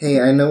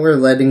 hey, I know we're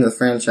letting the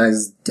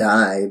franchise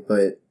die,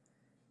 but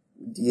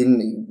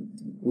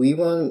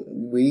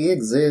we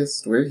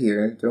exist, we're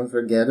here, don't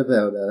forget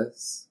about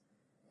us.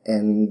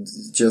 And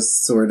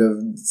just sort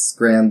of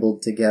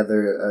scrambled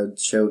together a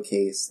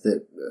showcase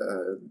that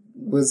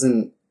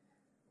wasn't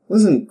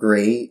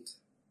great,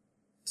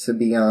 to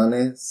be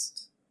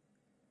honest.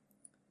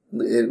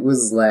 It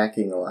was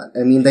lacking a lot. I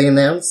mean, they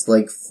announced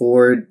like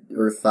 4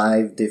 or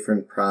 5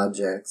 different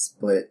projects,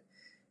 but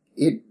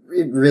it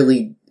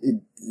really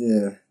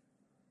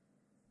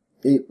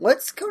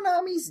What's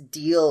Konami's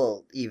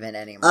deal even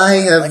anymore? I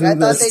have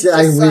Like,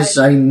 I wish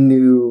I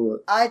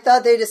knew. I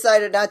thought they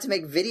decided not to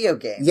make video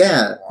games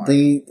Yeah,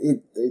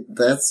 anymore.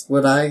 that's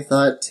what I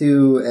thought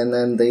too, and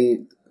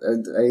then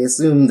I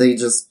assume they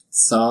just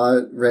saw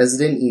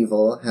Resident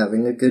Evil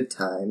having a good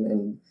time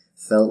and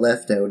felt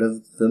left out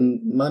of the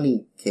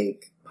money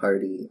cake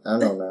party. I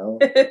don't know.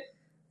 The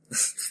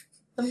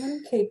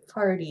money cake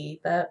party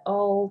that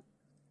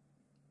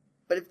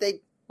But if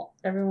they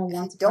everyone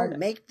wants a part don't of.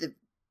 make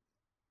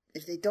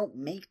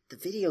the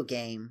video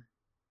game,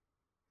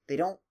 they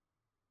don't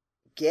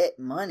get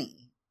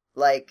money.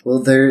 Like,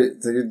 Well, they're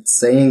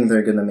saying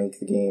they're gonna make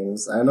the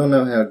games. I don't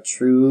know how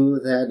true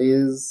that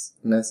is,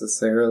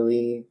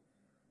 necessarily.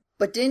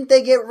 but didn't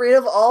they get rid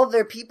of all of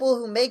their people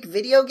who make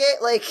video game?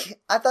 Like,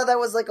 I thought that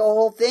was like a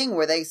whole thing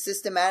where they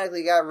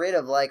systematically got rid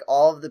of like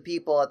all of the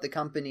people at the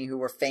company who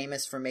were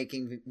famous for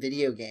making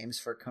video games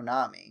for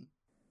Konami.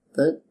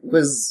 That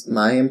was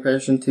my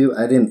impression too.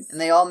 I didn't And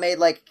they all made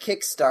like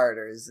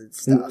Kickstarters and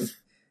stuff.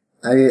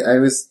 I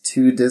was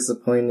too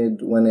disappointed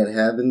when it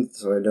happened,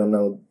 so I don't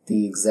know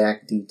the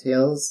exact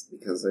details,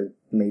 because it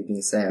made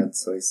me sad,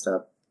 so I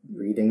stopped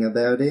reading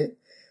about it.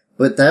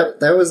 But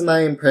that was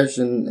my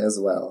impression as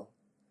well.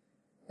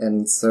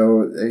 And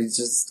so,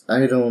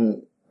 I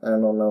don't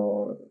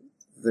know.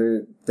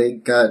 They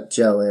got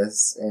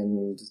jealous,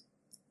 and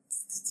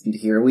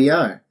here we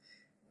are.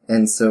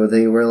 And so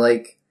they were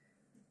like,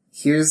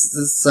 here's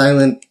the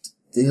Silent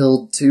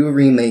Hill 2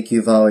 remake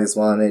you've always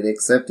wanted,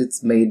 except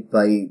it's made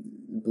by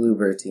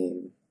Bloober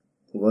Team.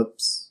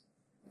 Whoops.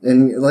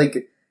 And,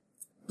 like,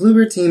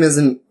 Bloober Team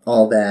isn't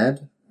all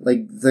bad.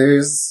 Like,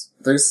 there's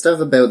stuff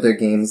about their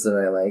games that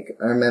I like.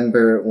 I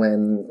remember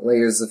when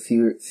Layers of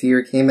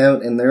Fear came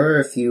out, and there were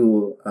a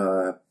few,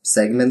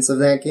 segments of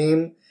that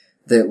game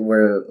that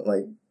were,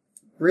 like,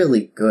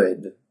 really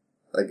good.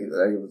 Like,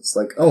 I was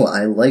like, oh,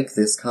 I like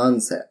this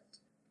concept.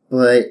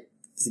 But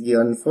the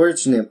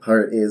unfortunate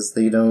part is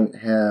they don't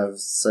have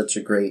such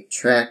a great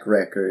track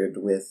record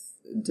with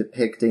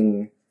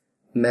depicting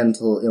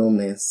mental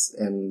illness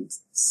and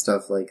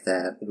stuff like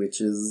that,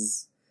 which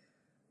is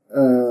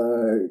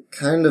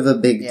kind of a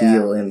big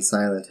deal in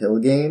Silent Hill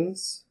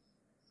games.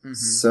 Mm-hmm.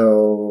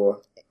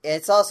 So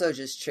it's also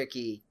just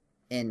tricky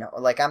in,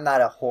 like, I'm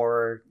not a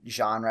horror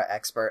genre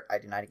expert. I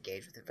do not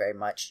engage with it very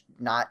much.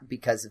 Not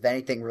because of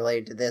anything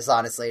related to this,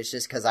 honestly. It's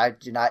just because I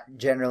do not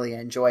generally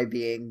enjoy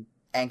being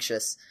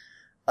anxious.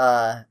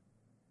 But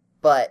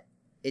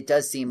it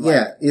does seem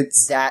like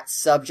it's that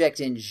subject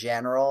in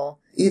general.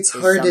 It's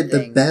hard at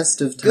the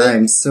best of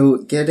times, so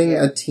getting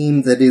a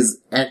team that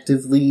is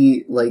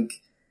actively, like,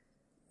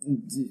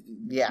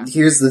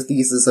 here's the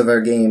thesis of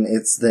our game,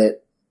 it's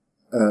that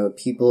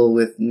people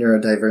with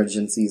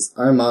neurodivergencies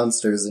are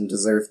monsters and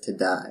deserve to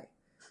die.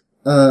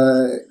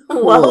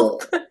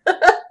 Cool.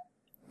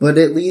 But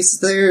at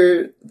least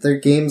their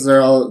games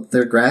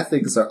their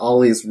graphics are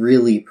always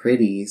really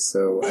pretty,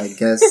 so I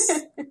guess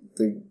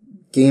the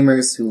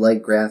gamers who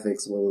like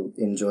graphics will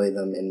enjoy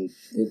them, and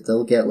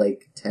they'll get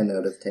like 10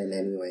 out of 10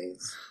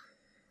 anyways.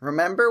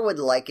 Remember when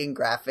liking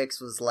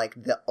graphics was like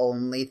the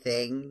only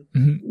thing?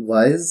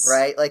 Was?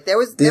 Right? Like there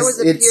was a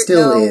period. It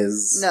still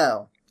is.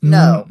 No,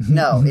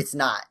 it's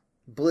not.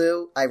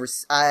 Blue,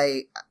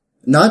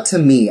 not to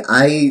me.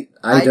 I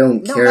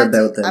don't care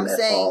about them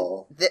at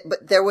all.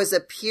 But there was a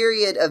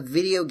period of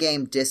video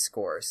game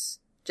discourse.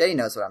 Jenny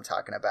knows what I'm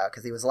talking about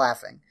because he was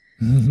laughing.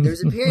 There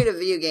was a period of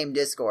video game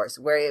discourse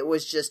where it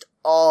was just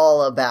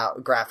all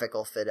about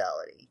graphical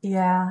fidelity.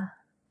 Yeah.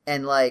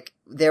 And, like,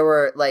 there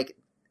were, like,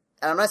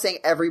 and I'm not saying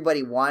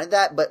everybody wanted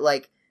that, but,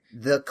 like,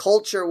 the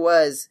culture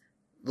was,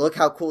 look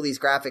how cool these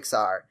graphics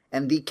are.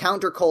 And the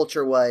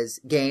counterculture was,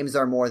 games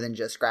are more than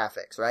just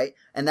graphics, right?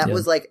 And that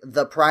was, like,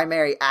 the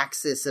primary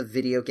axis of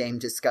video game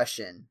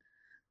discussion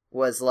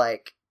was,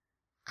 like,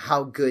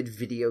 how good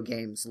video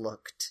games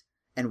looked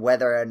and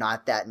whether or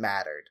not that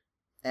mattered.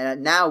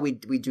 And now we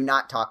do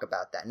not talk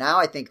about that. Now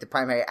I think the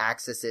primary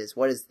axis is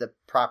what is the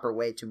proper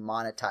way to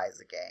monetize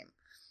a game.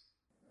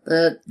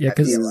 That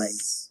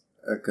is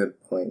a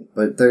good point,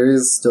 but there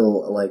is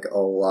still like a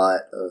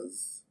lot of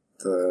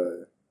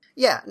the...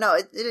 Yeah, no,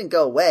 it didn't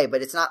go away,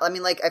 but it's not, I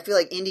mean, like, I feel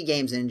like indie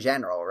games in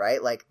general,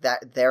 right? Like,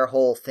 that, their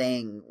whole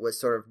thing was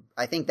sort of,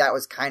 I think that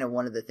was kind of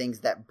one of the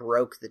things that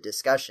broke the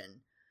discussion,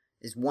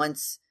 is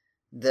once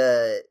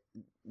there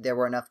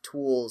were enough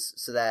tools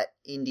so that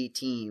indie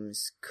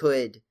teams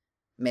could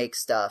make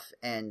stuff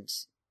and,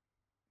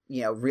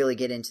 you know, really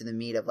get into the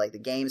meat of, like, the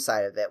game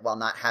side of it while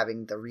not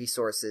having the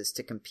resources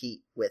to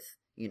compete with,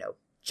 you know,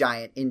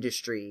 giant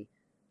industry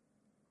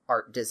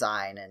art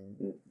design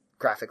and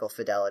graphical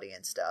fidelity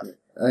and stuff.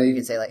 You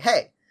can say, like,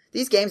 hey,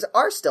 these games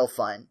are still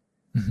fun.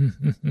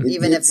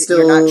 Even if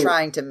you're not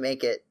trying to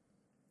make it.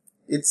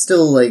 It's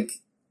still, like,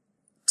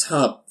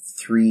 top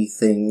 3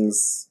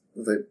 things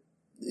that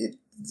it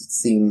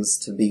seems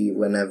to be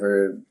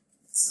whenever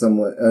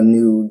a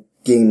new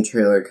game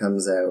trailer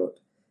comes out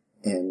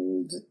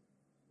and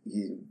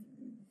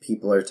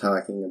people are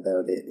talking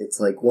about it. It's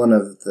like one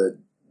of the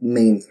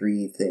main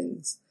 3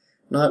 things.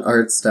 Not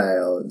art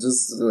style,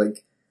 just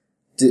like,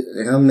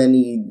 how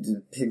many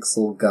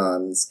pixel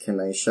guns can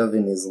I shove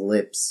in his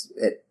lips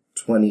at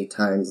 20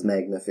 times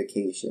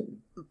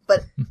magnification?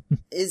 But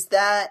is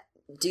that,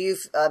 do you,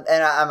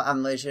 and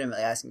I'm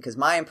legitimately asking, because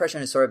my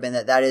impression has sort of been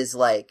that is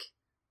like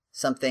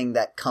something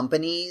that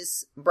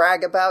companies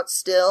brag about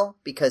still,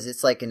 because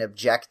it's like an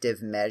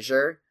objective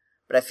measure.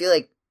 But I feel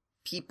like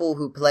people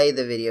who play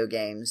the video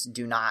games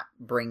do not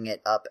bring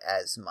it up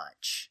as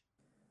much.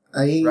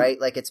 Right?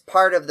 Like, it's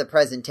part of the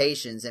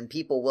presentations, and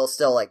people will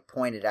still, like,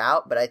 point it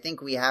out, but I think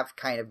we have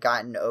kind of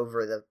gotten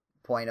over the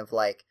point of,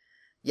 like,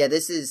 yeah,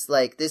 this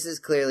is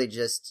clearly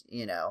just,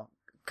 you know,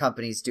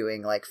 companies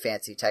doing, like,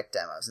 fancy tech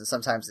demos, and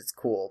sometimes it's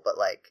cool, but,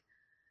 like,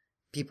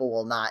 people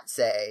will not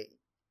say,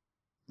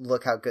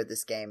 look how good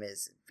this game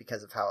is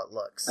because of how it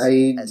looks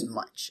as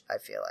much, I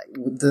feel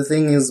like. The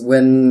thing is,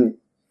 when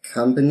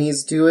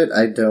companies do it,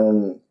 I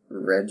don't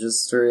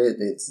register it.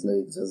 It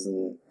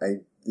doesn't,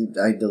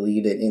 I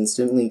delete it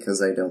instantly because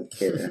I don't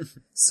care.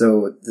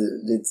 So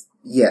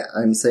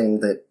I'm saying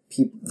that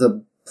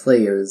the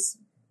players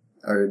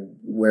are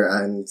where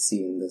I'm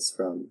seeing this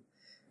from.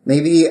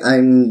 Maybe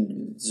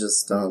I'm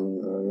just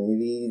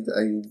maybe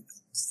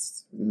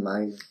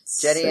my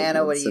Jetty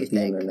Anna, what do you segments of the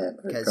think? internet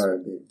are 'Cause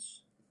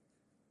garbage.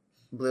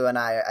 Blue and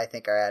I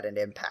think, are at an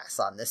impasse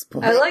on this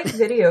point. I like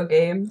video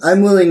games.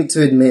 I'm willing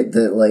to admit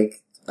that,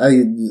 like,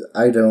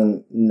 I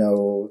don't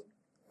know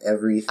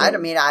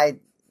everything.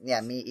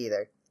 Me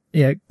either.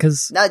 Yeah,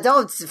 because Now,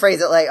 don't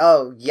phrase it like,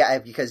 oh, yeah,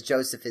 because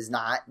Joseph is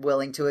not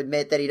willing to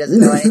admit that he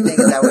doesn't know anything.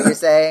 Is that what you're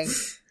saying?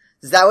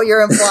 Is that what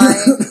you're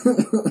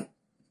implying?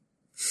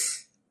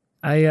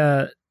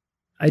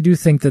 I do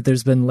think that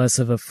there's been less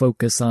of a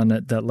focus on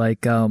it, that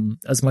like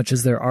as much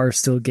as there are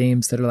still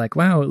games that are like,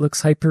 wow, it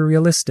looks hyper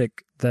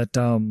realistic, that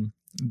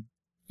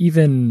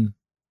even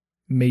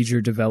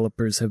major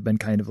developers have been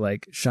kind of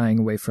like shying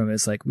away from it.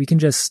 It's like, we can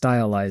just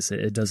stylize it.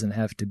 It doesn't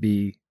have to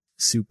be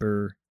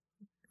super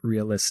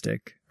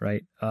realistic,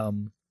 right? I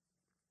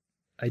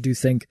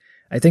think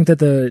that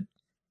the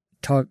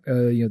talk,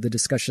 the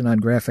discussion on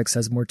graphics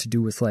has more to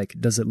do with like,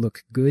 does it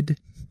look good?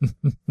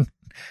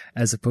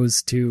 As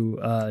opposed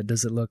to,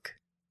 does it look,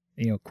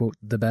 quote,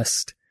 the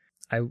best?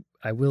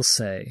 I will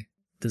say,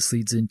 this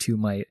leads into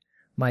my,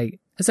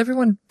 has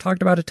everyone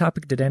talked about a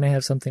topic? Did Anna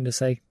have something to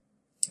say?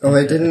 Oh,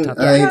 I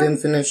didn't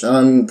finish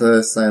on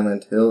the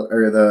Silent Hill,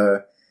 or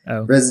the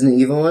Resident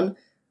Evil one.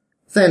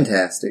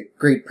 Fantastic.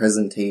 Great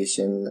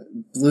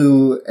presentation.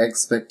 Blew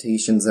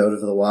expectations out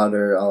of the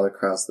water all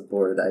across the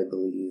board, I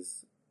believe.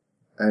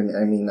 I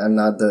mean, I'm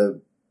not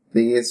the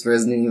biggest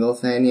Resident Evil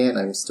fan yet.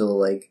 I'm still,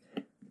 like,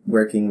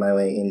 working my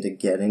way into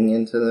getting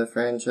into the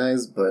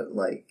franchise, but,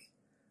 like,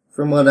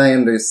 from what I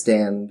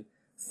understand,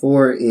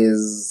 4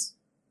 is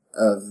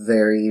a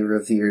very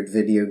revered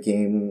video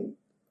game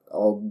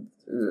all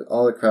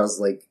across,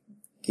 like,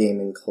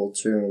 gaming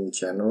culture in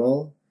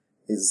general,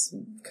 is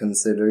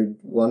considered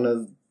one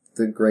of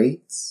the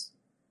greats.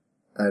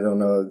 I don't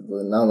know,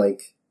 not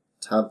like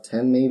top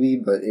 10 maybe,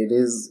 but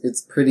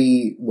it's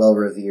pretty well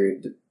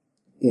revered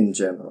in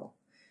general.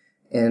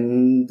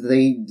 And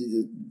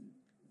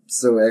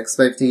so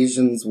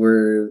expectations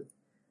were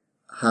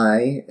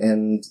high,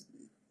 and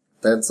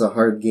that's a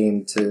hard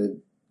game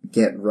to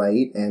get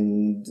right,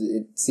 and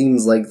it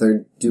seems like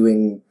they're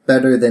doing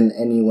better than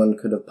anyone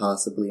could have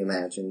possibly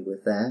imagined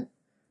with that.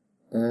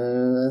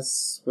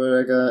 That's what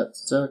I got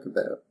to talk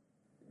about.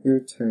 Your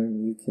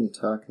turn. You can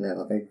talk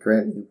now. I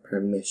grant you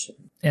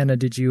permission. Anna,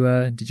 did you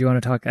want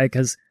to talk?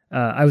 Because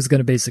I was going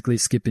to basically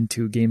skip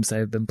into games I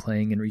have been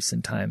playing in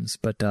recent times,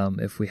 but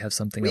if we have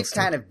something else,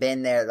 we've kind of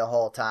been there the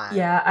whole time.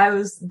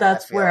 Yeah,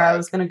 that's where I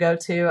was going to go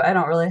to. I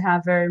don't really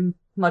have very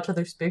much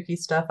other spooky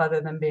stuff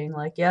other than being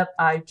like, yep,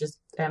 I just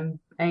am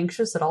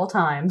anxious at all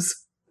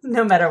times,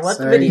 no matter what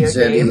the video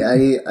game.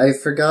 I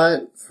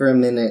forgot for a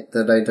minute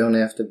that I don't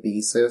have to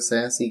be so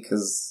sassy,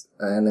 because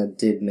Anna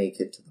did make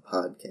it to the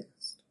podcast.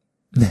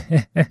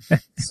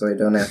 So I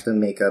don't have to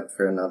make up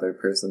for another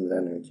person's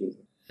energy.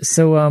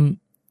 So,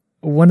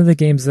 one of the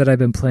games that I've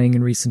been playing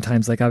in recent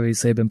times, like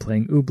obviously I've been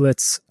playing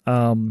Ooblets.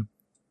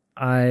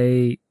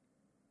 I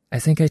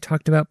think I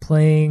talked about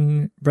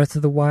playing Breath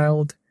of the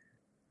Wild,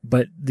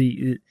 but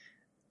the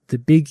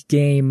big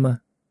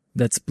game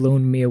that's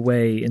blown me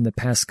away in the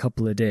past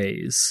couple of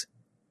days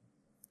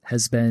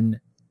has been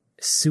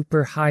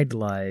Super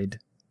Hydlide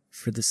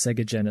for the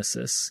Sega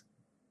Genesis.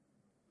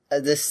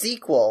 The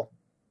sequel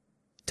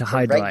to the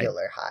Hydlide.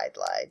 Regular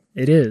Hydlide.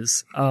 It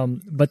is.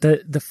 But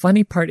the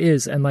funny part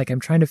is, and like I'm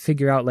trying to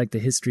figure out like the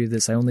history of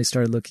this. I only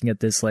started looking at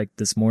this like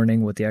this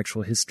morning, what the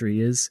actual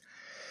history is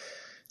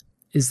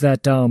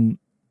that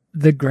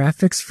the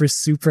graphics for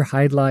Super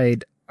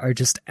Hydlide are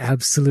just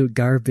absolute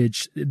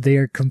garbage. They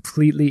are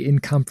completely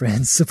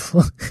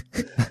incomprehensible.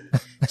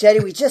 Jetty,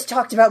 we just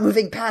talked about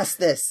moving past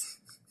this.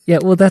 Yeah,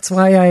 well, that's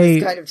why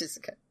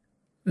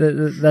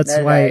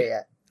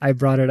I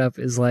brought it up.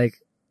 Is like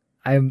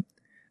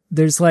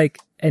there's like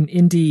an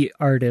indie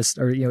artist,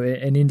 or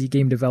an indie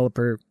game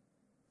developer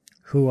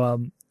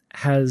who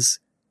has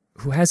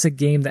a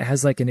game that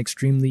has like an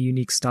extremely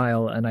unique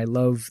style, and I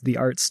love the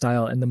art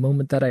style. And the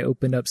moment that I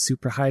opened up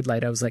Super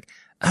Hydlide, I was like,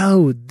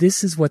 oh,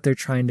 this is what they're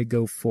trying to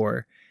go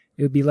for.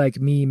 It would be like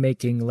me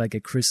making like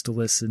a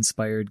Crystalis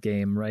inspired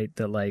game, right?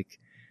 That like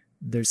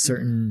there's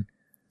certain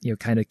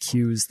kind of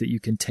cues that you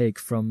can take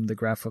from the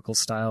graphical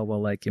style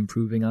while like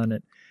improving on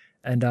it.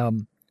 And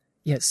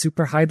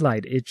Super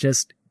Hydlide, it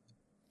just,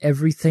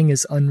 everything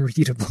is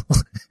unreadable.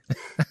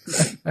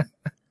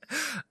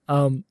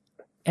 And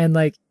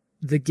like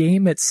the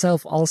game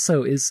itself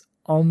also is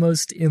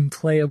almost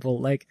implayable.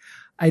 Like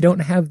I don't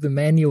have the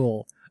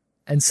manual,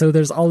 and so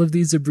there's all of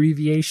these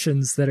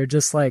abbreviations that are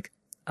just like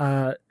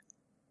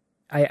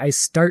I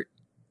start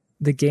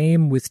the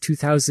game with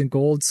 2,000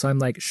 gold, so I'm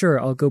like, sure,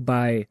 I'll go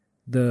buy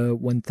the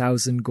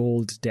 1,000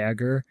 gold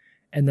dagger,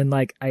 and then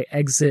like I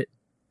exit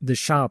the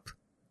shop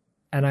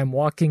and I'm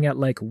walking at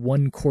like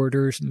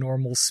 1/4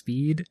 normal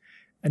speed,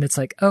 and it's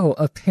like, oh,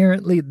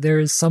 apparently there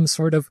is some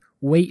sort of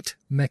weight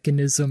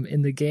mechanism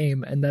in the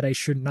game, and that I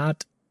should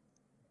not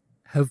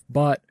have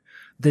bought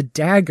the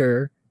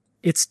dagger.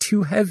 It's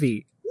too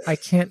heavy. I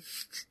can't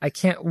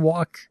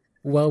walk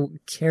while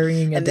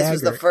carrying a And this dagger.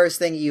 was the first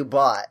thing you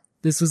bought.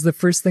 This was the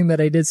first thing that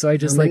I did, so I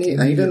just How like many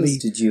immediately...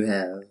 items did you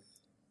have?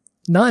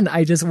 None.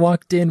 I just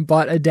walked in,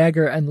 bought a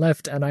dagger, and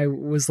left, and I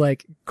was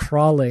like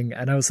crawling,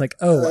 and I was like,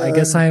 oh, I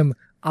guess I am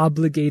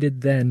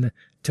obligated then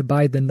to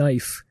buy the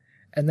knife.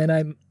 And then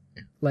I'm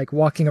like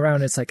walking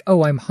around, it's like,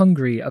 oh, I'm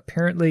hungry.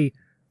 Apparently,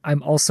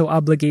 I'm also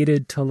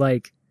obligated to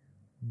like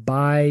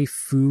buy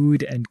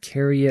food and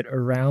carry it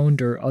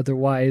around, or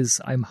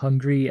otherwise I'm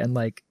hungry and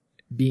like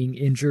being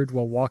injured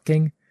while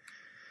walking.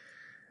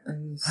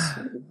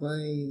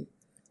 Why?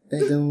 I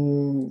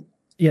don't...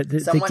 Yeah, the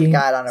Someone game...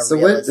 got on a So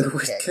realism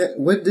kick.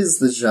 what is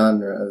the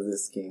genre of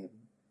this game?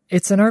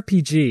 It's an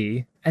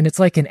RPG, and it's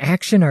like an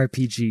action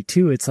RPG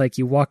too. It's like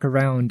you walk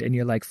around and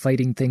you're like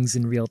fighting things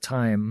in real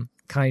time,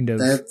 kind of.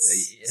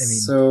 That's I mean,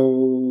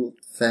 so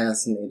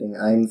fascinating.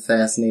 I'm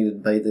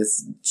fascinated by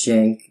this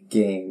jank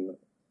game.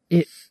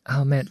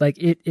 oh man, like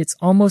it's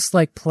almost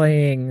like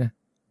playing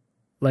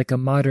like a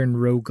modern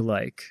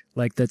roguelike.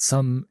 Like that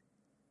some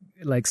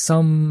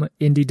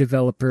indie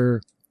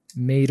developer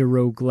made a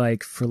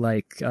roguelike for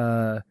like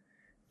the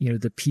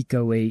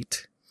Pico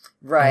 8.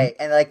 Right,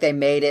 and like they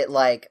made it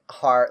like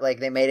hard, like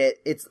they made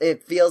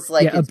it feels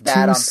like it's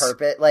bad on obtuse.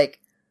 purpose.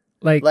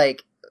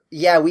 Like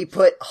yeah, we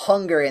put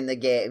hunger in the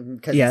game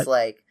because it's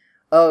like,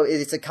 oh,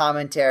 it's a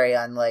commentary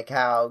on like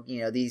how,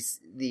 these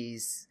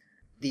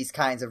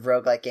kinds of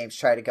roguelike games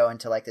try to go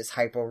into like this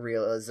hyper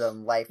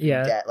realism life and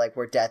death, like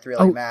where death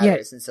really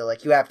matters. And so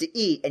like you have to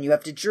eat and you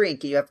have to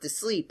drink and you have to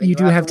sleep and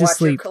you have to watch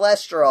sleep. your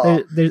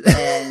cholesterol.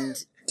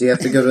 And do you have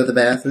to go to the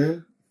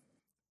bathroom?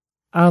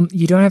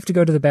 You don't have to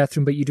go to the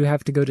bathroom, but you do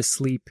have to go to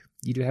sleep.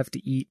 You do have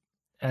to eat.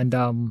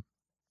 And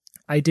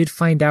I did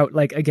find out,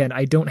 like, again,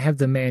 I don't have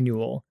the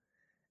manual.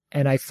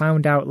 And I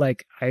found out,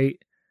 like,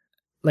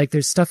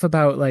 there's stuff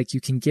about, like,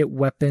 you can get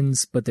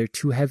weapons, but they're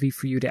too heavy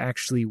for you to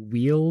actually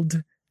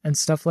wield and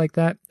stuff like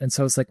that. And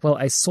so I was like, well,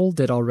 I sold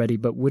it already,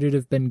 but would it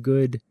have been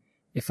good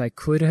if I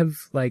could have,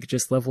 like,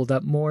 just leveled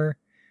up more?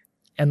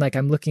 And, like,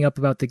 I'm looking up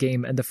about the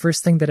game, and the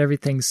first thing that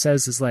everything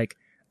says is, like,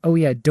 oh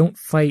yeah, don't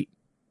fight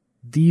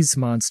these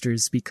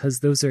monsters because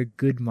those are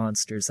good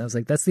monsters. I was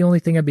like, that's the only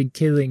thing I've been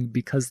killing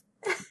because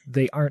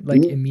they aren't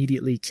like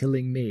immediately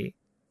killing me.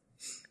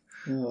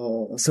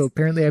 Oh. So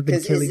apparently I've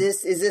been killing...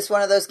 Is this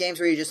one of those games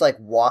where you just like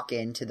walk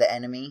into the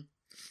enemy?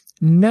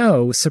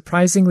 No,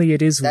 surprisingly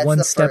it is That's one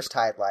the step... first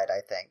highlight,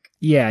 I think.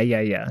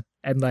 Yeah.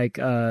 And like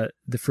the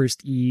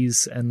first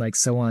E's and like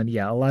so on.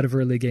 Yeah, a lot of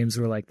early games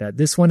were like that.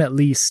 This one at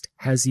least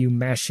has you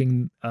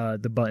mashing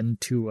the button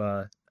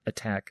to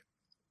attack.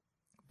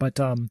 But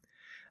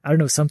I don't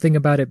know, something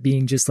about it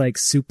being just like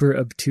super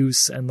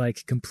obtuse and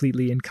like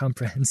completely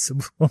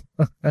incomprehensible.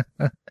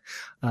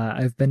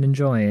 I've been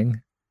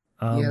enjoying.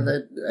 I'm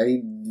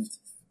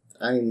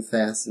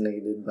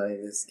fascinated by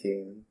this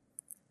game.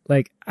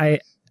 Like I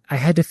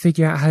had to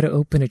figure out how to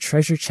open a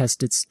treasure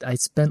chest. I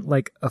spent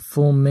like a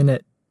full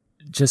minute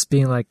just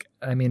being like,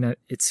 I mean,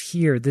 it's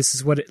here. This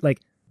is what it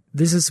like.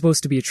 This is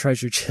supposed to be a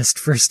treasure chest,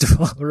 first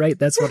of all, right?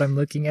 That's what I'm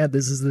looking at.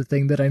 This is the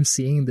thing that I'm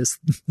seeing. This.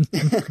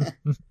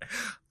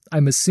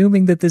 I'm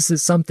assuming that this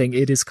is something.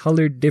 It is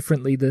colored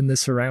differently than the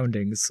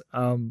surroundings,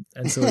 and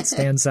so it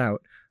stands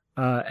out.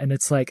 And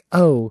it's like,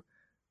 oh,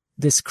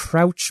 this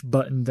crouch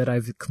button that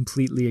I've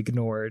completely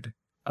ignored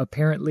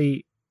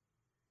apparently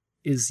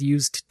is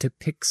used to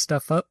pick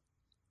stuff up.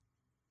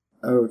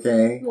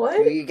 Okay.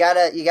 What? You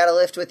gotta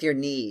lift with your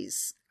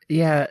knees.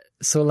 Yeah,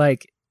 so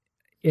like,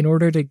 in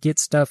order to get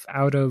stuff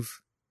out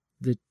of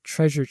the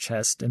treasure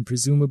chest and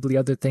presumably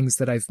other things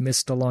that I've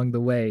missed along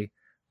the way,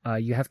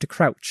 you have to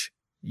crouch.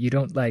 You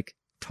don't, like,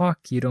 talk,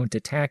 you don't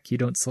attack, you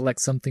don't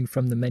select something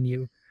from the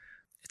menu.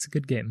 It's a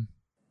good game.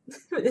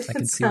 I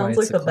can see why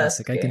it's a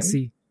classic. I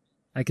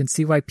can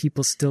see why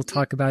people still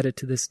talk about it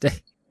to this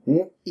day.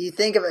 You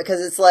think of it,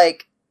 because it's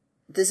like,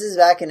 this is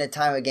back in a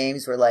time of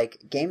games where,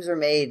 like, games were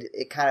made,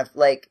 it kind of,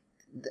 like,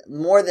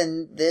 more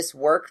than this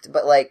worked,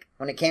 but, like,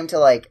 when it came to,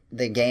 like,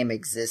 the game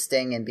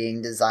existing and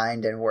being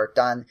designed and worked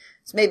on,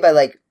 it's made by,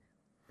 like,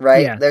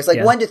 right? Yeah, there's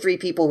like 1 to 3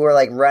 people who are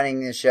like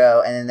running the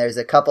show, and then there's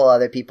a couple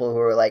other people who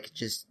are like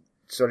just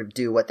sort of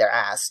do what they're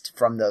asked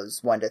from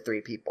those 1 to 3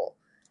 people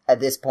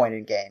at this point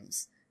in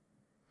games.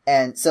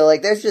 And so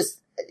like there's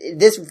just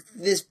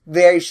this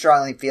very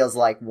strongly feels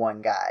like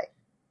one guy.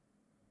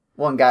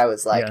 One guy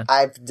was like,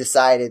 I've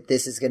decided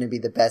this is going to be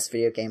the best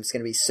video game. It's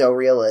going to be so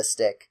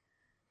realistic.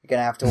 You're going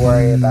to have to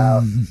worry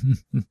about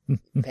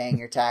paying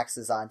your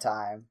taxes on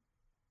time.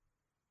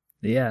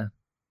 Yeah.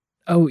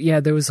 Oh, yeah,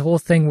 there was a whole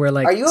thing where,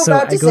 like... Are you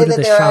about to say that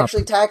there are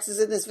actually taxes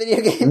in this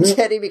video game,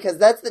 Jetty? Because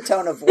that's the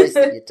tone of voice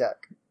that you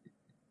took.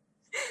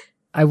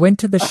 I went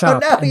to the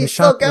shop, and the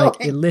shop,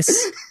 like, it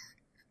lists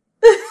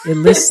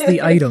the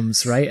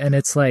items, right? And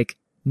it's like,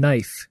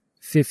 knife,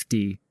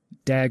 50,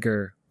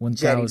 dagger, 1,000.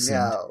 Jetty,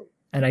 no.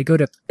 And I go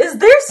to... Is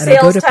there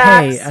sales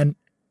tax? Pay,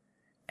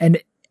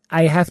 and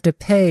I have to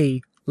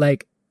pay,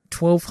 like,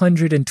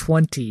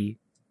 $1,220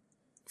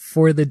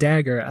 for the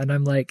dagger, and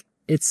I'm like,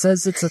 it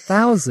says it's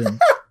 1,000.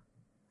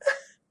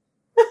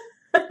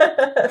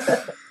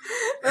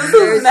 This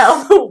is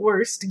now the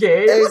worst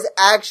game. There's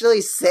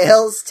actually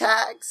sales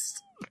tax.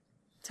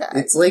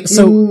 It's like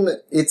So-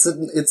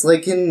 it's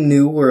like in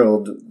New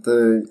World,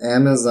 the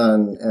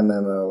Amazon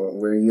MMO,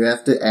 where you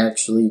have to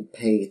actually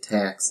pay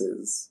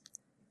taxes.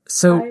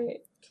 So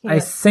I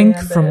can't think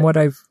stand from it. what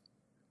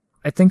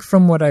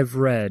I've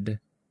read,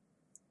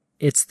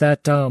 it's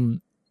that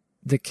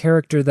the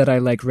character that I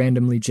like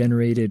randomly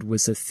generated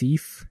was a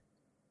thief.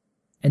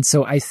 And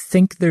so I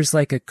think there's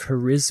like a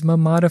charisma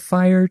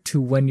modifier to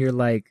when you're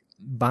like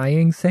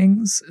buying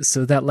things,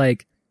 so that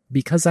like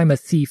because I'm a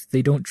thief,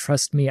 they don't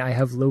trust me. I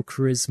have low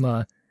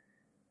charisma,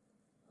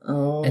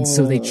 Oh, and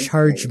so they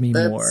charge okay. me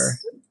That's- more.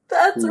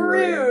 That's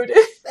Right. rude.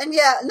 And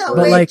yeah, no,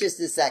 But, wait like- just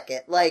a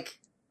second. Like,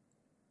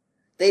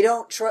 they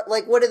don't trust,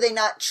 like, what do they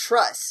not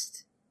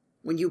trust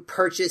when you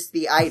purchase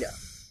the item?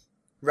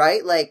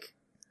 Right? Like,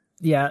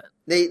 Yeah,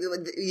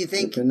 you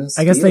think They're gonna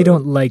I guess steal they it.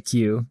 don't like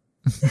you.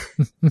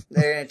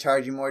 they're gonna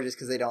charge you more just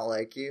because they don't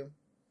like you?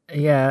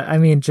 Yeah, I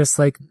mean,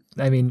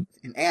 And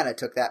Anna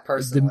took that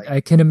personally.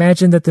 I can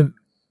imagine that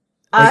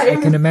I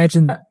can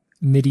imagine I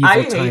medieval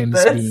hate times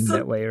this. being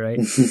that way, right?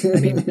 I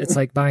mean, it's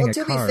like buying Well, a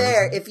to car. be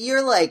fair, isn't it? if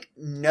you're, like,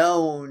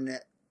 known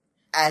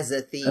as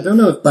a thief... I don't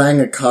know if buying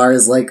a car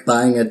is like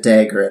buying a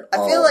dagger at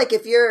all. I feel like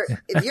if you're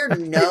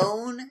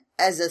known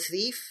as a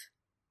thief,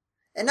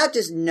 and not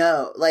just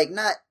known,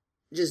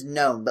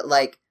 but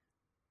like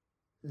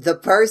the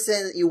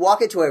person you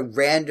walk into a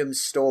random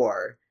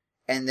store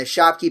and the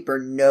shopkeeper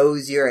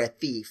knows you're a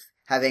thief,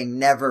 having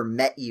never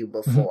met you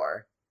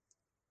before,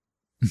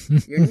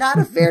 you're not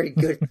a very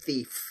good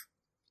thief.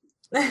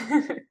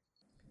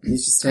 you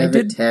just I have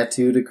did- it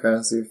tattooed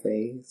across your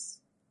face.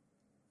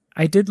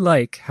 I did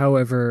like,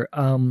 however,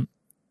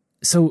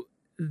 so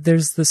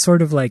there's the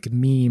sort of like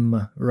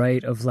meme,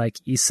 right, of like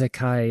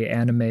isekai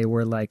anime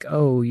where like,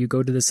 oh, you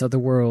go to this other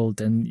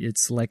world and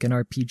it's like an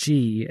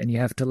RPG and you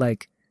have to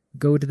like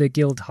go to the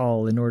guild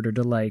hall in order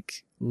to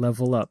like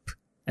level up.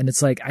 And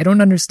it's like, I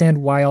don't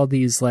understand why all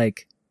these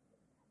like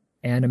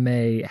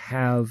anime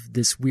have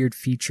this weird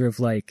feature of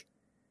like,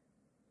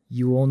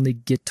 you only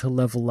get to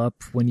level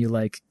up when you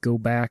like go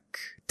back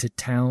to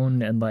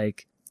town and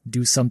like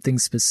do something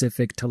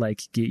specific to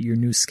like get your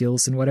new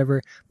skills and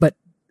whatever. But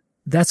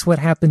that's what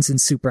happens in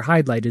Super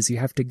Highlight is you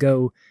have to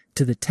go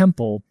to the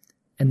temple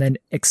and then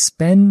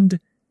expend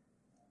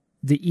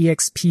the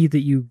EXP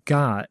that you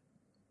got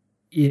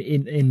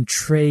in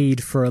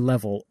trade for a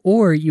level.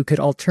 Or you could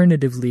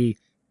alternatively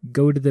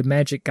go to the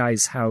magic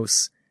guy's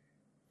house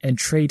and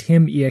trade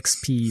him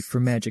EXP for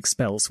magic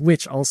spells,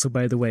 which also,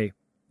 by the way,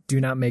 do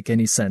not make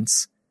any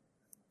sense.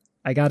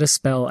 I got a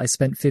spell, I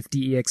spent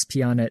 50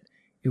 EXP on it.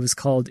 It was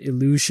called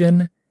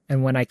Illusion,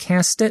 and when I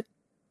cast it,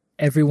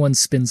 everyone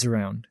spins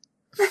around.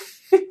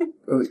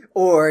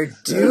 Or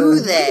do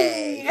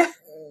they?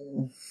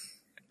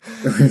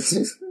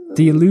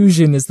 The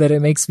illusion is that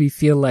it makes me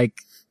feel like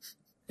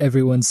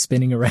everyone's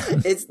spinning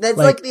around. That's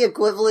like the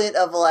equivalent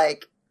of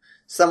like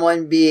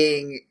someone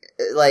being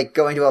like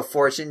going to a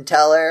fortune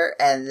teller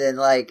and then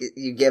like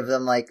you give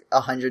them like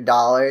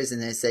 $100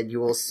 and they said you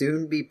will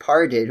soon be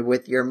parted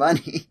with your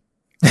money.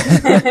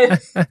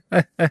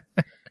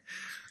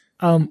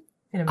 Oh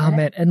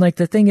man, and like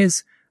the thing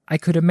is, I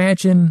could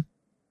imagine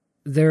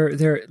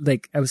there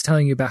like I was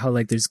telling you about how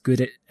like there's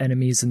good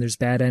enemies and there's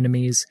bad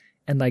enemies,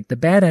 and like the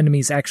bad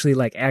enemies actually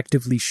like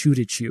actively shoot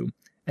at you,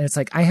 and it's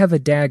like I have a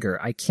dagger,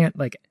 I can't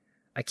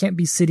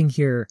be sitting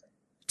here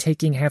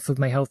taking half of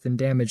my health and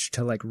damage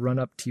to like run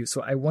up to you.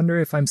 So I wonder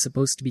if I'm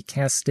supposed to be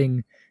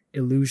casting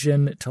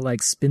illusion to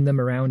like spin them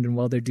around, and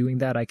while they're doing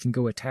that, I can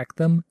go attack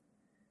them.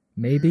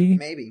 Maybe.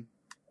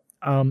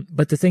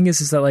 But the thing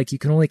is that like you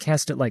can only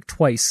cast it like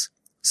twice.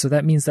 So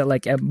that means that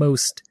like at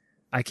most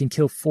I can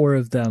kill 4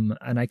 of them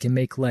and I can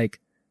make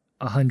like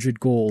 100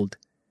 gold.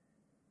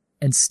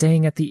 And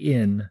staying at the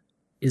inn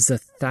is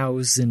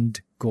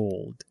 1,000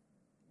 gold.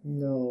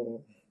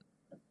 No.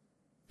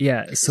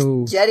 Yeah,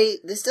 so Jetty,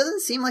 this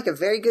doesn't seem like a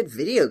very good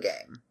video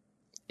game.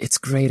 it's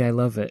great. I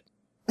love it.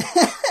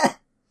 I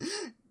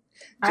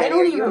Jenny, don't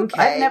are you even.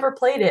 okay? I've never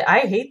played it. I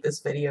hate this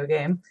video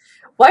game.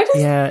 Why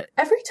does Yeah,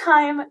 every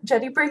time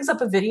Jetty brings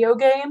up a video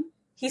game,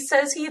 he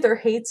says he either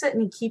hates it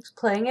and he keeps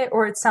playing it,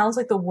 or it sounds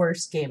like the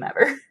worst game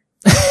ever.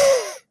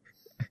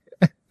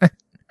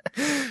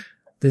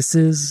 this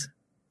is,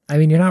 I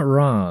mean, you're not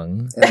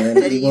wrong. And then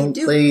Jetty, you you won't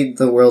do- play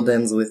The World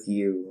Ends With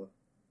You.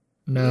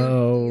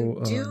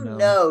 No. You do oh, no.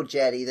 know,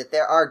 Jetty, that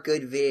there are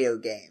good video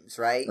games,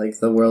 right? Like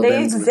The World They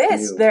Ends With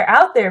exist. You. They're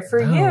out there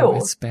for No, you.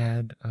 it's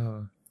bad.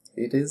 Oh,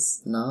 It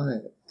is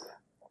not.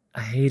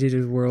 I hated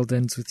it. World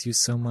Ends With You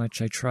so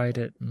much. I tried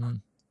it.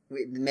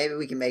 Maybe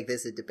we can make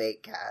this a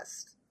debate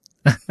cast.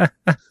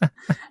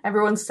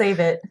 Everyone save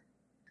it.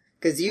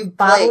 Because you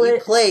Bottle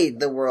it. played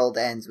The World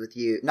Ends With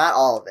You. Not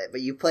all of it,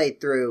 but you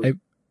played through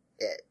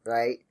it,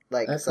 right?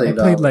 Like, I so- I played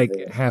all played of like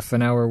it. half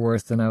an hour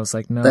worth, and I was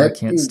like, no, I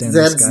can't stand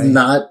that's this guy.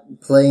 not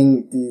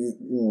playing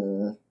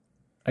the...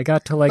 I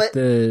got to like But-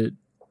 the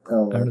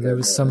Oh my I don't know, there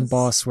was some goodness.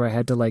 boss where I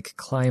had to like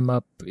climb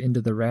up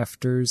into the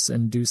rafters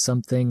and do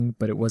something,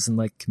 but it wasn't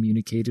like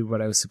communicated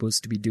what I was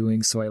supposed to be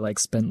doing, so I like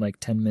spent like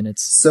 10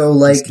 minutes So,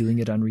 just like, doing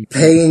it on repeat.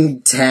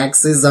 paying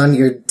taxes on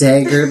your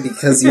dagger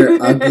because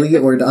you're ugly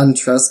or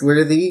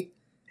untrustworthy?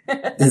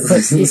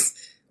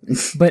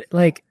 But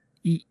like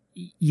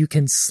you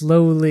can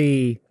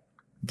slowly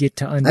get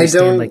to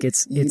understand, like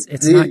it's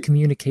not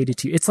communicated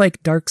to you. It's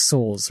like Dark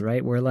Souls,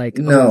 right? Where like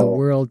the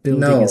world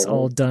building is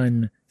all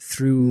done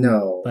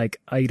through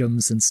like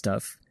items and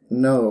stuff.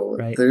 No,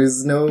 right?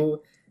 There's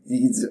no.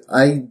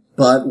 I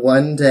bought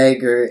one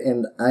dagger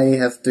and I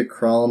have to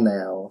crawl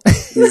now.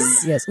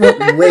 Yes, well,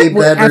 way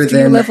better after you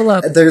than level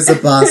up. There's a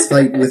boss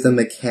fight with a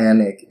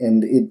mechanic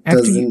and it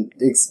doesn't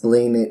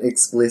explain it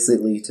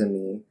explicitly to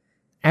me.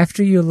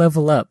 After you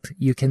level up,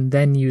 you can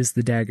then use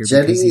the dagger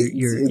because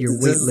your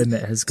weight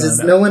limit has gone up. Does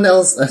no one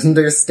else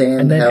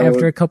understand and then how...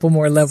 after a couple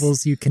more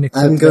levels, you can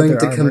equip I'm going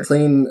to armor.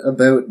 complain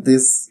about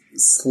this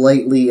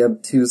slightly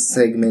obtuse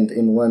segment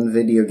in one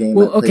video game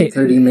I played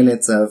 30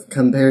 minutes of,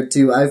 compared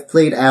to I've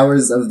played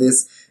hours of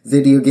this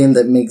video game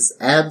that makes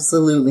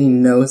absolutely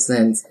no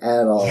sense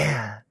at all.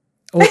 Yeah.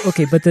 Oh,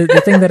 okay, but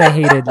the thing that I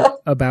hated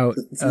about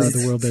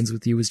The World Ends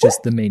With You was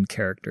just the main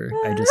character.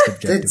 I just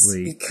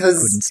objectively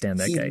couldn't stand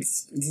that guy.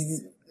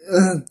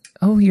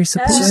 Oh, you're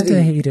supposed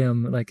to hate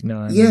him. Like, no,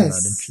 I'm not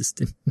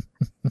interested.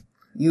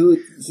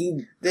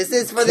 This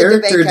is for the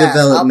debate cast.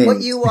 I'll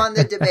put you on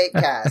the debate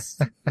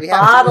cast. We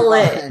have Bottle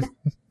it.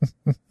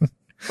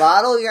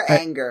 Bottle your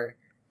anger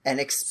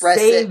and express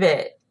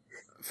it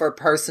for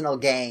personal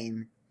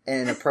gain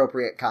in an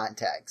appropriate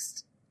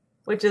context.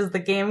 Which is the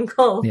game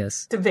called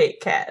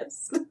Debate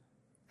Cast.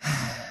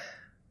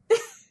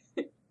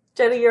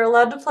 Jenny, you're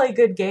allowed to play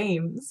good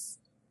games.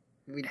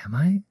 Am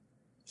I?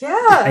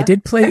 Yeah. I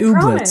did play Ooblets.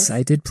 Promise.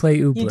 I did play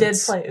Ooblets. You did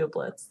play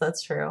Ooblets.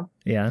 That's true.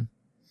 Yeah.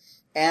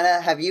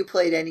 Anna, have you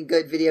played any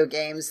good video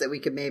games that we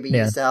could maybe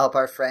use to help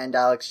our friend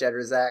Alex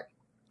Jedrzak?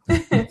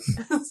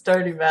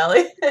 Stardew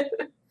Valley.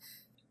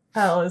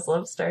 I always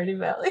love Stardew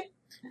Valley.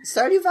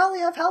 Stardew Valley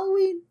have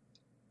Halloween?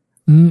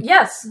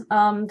 Yes.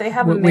 They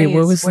have a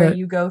maze where that?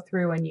 you go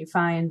through and you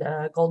find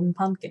a golden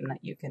pumpkin that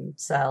you can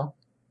sell.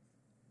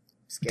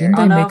 Didn't I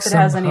don't they know make if it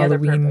has any other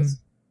Halloween purpose.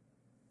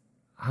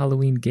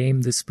 Halloween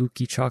game, the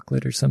Spooky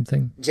Chocolate or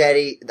something?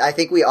 Jetty, I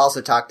think we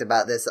also talked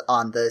about this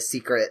on the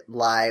secret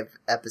live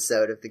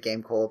episode of the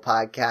Game Cola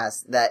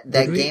podcast, that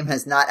game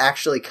has not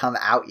actually come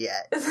out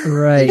yet.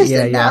 Right, they just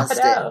announced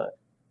it.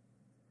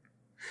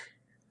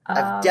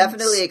 I've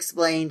definitely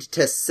explained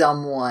to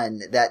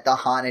someone that the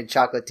Haunted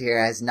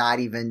Chocolatier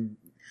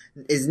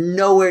is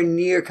nowhere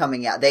near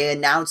coming out. They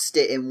announced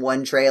it in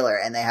one trailer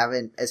and they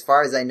haven't, as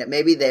far as I know,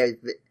 maybe the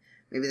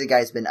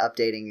guy's been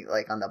updating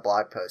like on the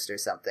blog post or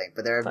something,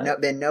 but there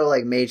have been no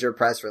like major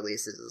press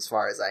releases as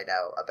far as I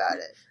know about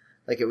it.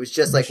 Like it was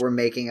just like, we're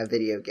making a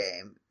video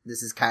game.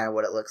 This is kind of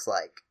what it looks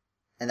like.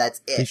 And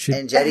that's it.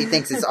 And Jetty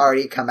thinks it's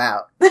already come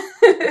out.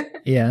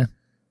 Yeah.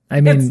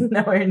 I mean, it's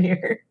nowhere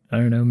near. I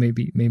don't know,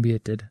 maybe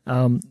it did.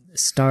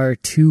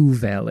 Stardew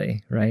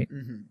Valley, right?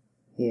 Mm-hmm.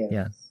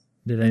 Yeah.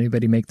 Did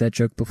anybody make that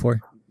joke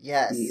before?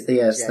 Yes.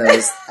 Yes,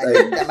 Jetty. I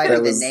think that might be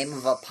the name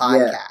of a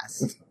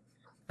podcast.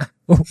 Yeah.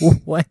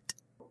 What?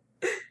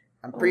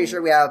 I'm pretty sure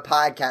we have a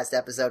podcast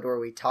episode where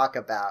we talk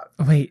about.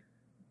 Wait,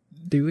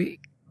 do we?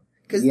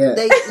 Because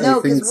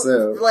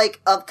so.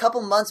 Like a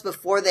couple months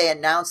before they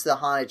announced the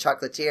Haunted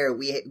Chocolatier,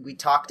 we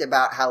talked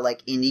about how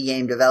like indie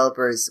game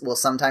developers will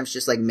sometimes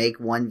just like make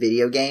one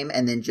video game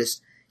and then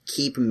just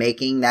keep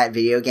making that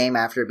video game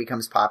after it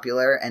becomes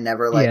popular and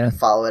never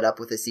follow it up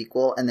with a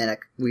sequel. And then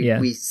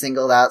we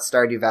singled out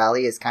Stardew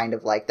Valley as kind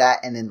of like that.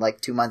 And then like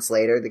 2 months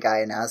later, the guy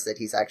announced that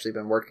he's actually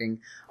been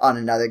working on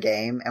another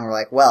game. And we're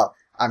like, well,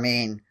 I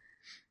mean,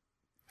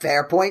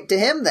 fair point to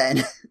him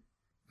then.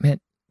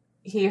 Man.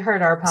 He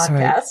heard our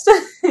podcast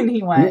and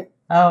he went,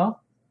 oh.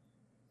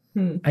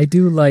 I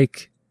do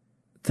like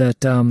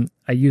that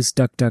I use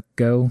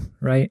DuckDuckGo,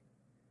 right?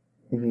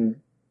 Mm-hmm.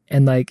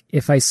 And like,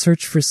 if I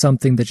search for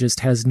something that just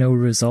has no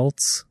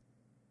results,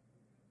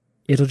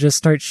 it'll just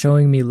start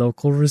showing me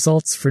local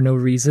results for no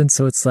reason.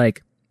 So it's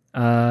like,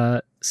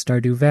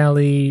 Stardew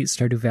Valley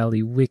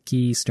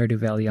Wiki, Stardew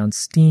Valley on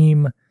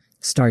Steam,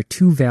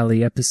 Stardew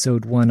Valley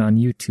Episode 1 on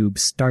YouTube,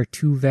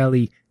 Stardew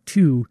Valley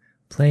 2,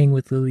 Playing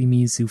with Lily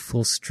Mizu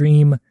full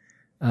stream,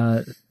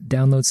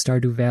 download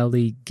Stardew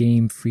Valley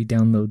game, free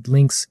download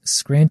links,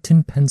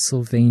 Scranton,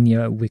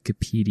 Pennsylvania,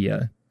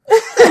 Wikipedia.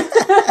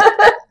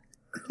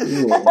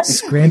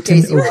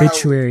 Scranton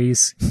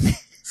obituaries.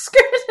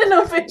 Scranton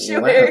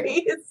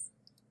obituaries.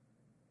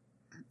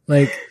 Wow.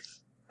 Like,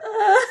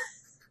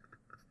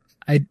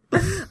 I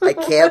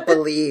can't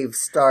believe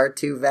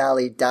Stardew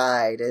Valley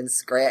died in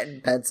Scranton,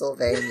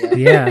 Pennsylvania.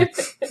 Yeah.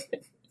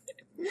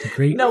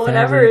 Great. No one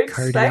ever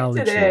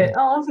expected it.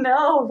 Oh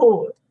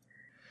no.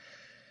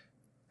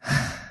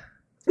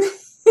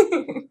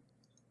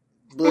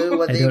 Blue,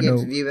 what video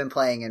games have you been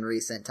playing in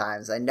recent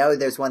times? I know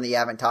there's one that you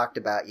haven't talked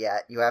about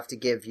yet. You have to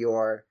give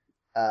your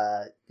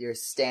your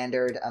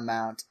standard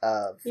amount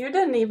of... You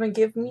didn't even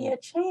give me a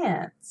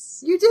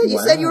chance. You did. You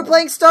Wow. said you were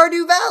playing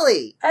Stardew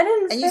Valley. I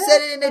didn't. And you finish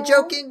said it in a though.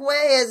 joking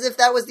way as if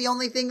that was the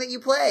only thing that you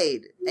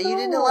played. And you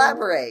didn't No.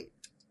 elaborate.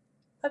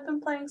 I've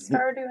been playing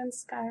Stardew and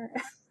Skyrim,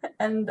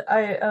 and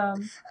I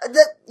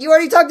You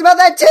already talked about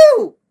that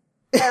too!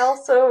 I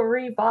also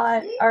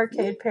rebought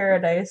Arcade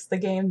Paradise, the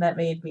game that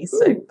made me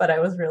sick, but I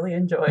was really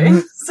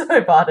enjoying, so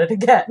I bought it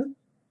again.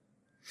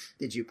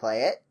 Did you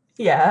play it?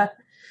 Yeah.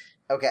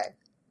 Okay.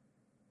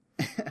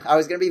 I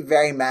was gonna be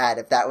very mad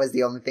if that was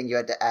the only thing you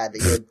had to add,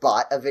 that you had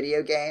bought a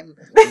video game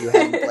and you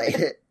hadn't played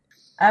it.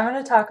 I'm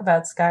going to talk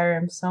about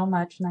Skyrim so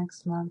much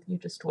next month, you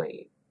just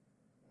wait.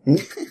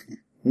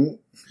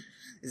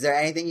 Is there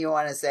anything you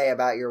want to say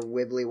about your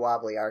wibbly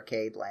wobbly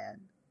arcade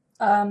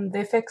land?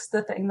 They fixed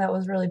the thing that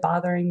was really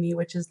bothering me,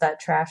 which is that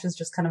trash is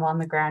just kind of on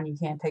the ground, you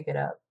can't pick it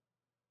up.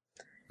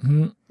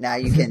 Now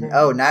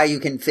you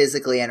can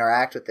physically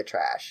interact with the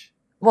trash.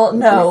 Well,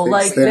 no, They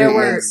like fixed that there it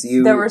were lets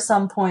you- there were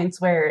some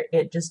points where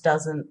it just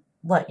doesn't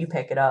let you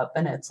pick it up,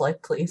 and it's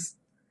like, please,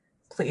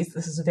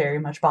 this is very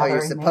much Oh, bothering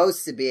you're me.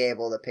 supposed to be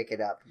able to pick it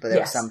up, but there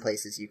Yes. were some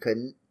places you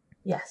couldn't.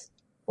 Yes,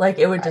 like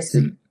it would I just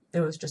see.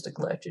 it was just a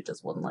glitch. It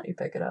just wouldn't let you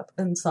pick it up,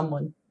 and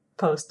someone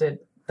posted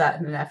that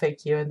in an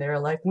FAQ, and they were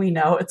like, "We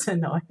know it's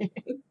annoying."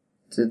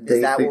 Did Is they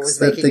that what fix was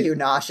that making you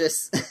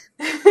nauseous?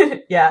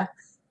 Yeah,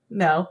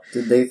 no,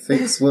 Did they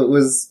fix what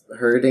was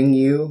hurting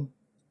you?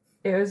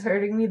 it was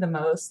hurting me the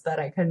most that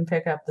I couldn't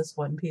pick up this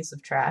one piece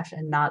of trash,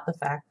 and not the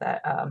fact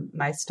that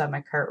my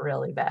stomach hurt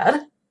really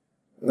bad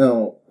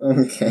No,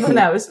 okay. when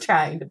I was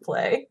trying to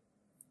play.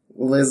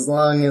 Well, as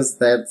long as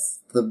that's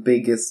the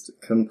biggest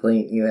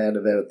complaint you had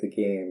about the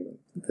game,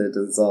 that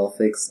it's all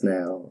fixed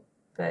now.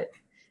 But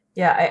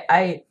yeah,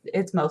 I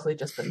it's mostly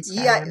just been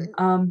Skyrim.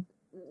 Yeah.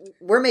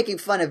 We're making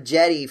fun of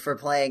Jetty for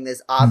playing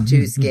this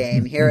obtuse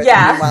game. Here,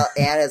 Yeah. Meanwhile,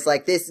 Anna's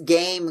like, this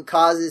game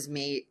causes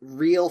me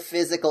real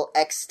physical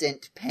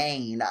extant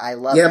pain. I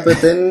love Yeah, it.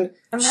 but then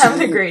I'm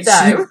having a great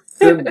time.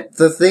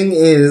 the thing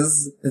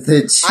is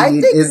that I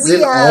she think we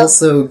isn't have-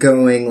 also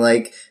going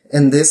like.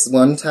 And this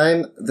one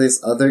time,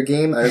 this other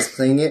game, I was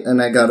playing it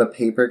and I got a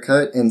paper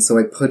cut, and so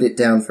I put it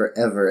down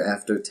forever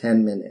after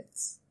 10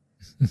 minutes.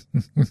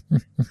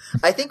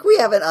 I think we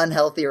have an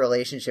unhealthy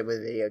relationship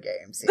with video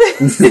games. I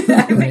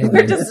think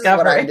we're This is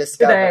what I'm discovering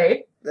discovering.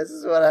 today. This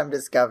is what I'm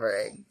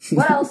discovering.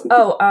 What else?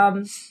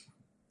 Oh,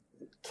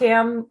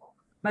 Cam,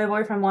 my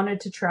boyfriend,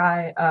 wanted to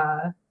try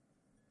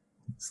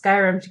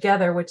Skyrim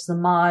Together, which is a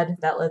mod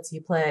that lets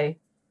you play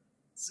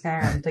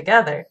Skyrim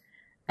together.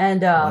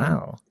 And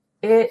Wow.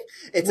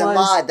 It's a was-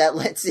 mod that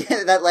lets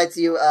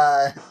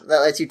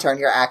you turn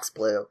your axe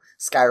blue.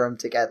 Skyrim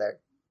Together.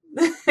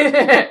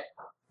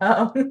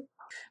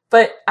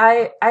 But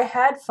I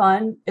had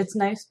fun. It's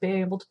nice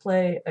being able to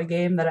play a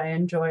game that I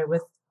enjoy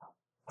with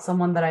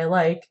someone that I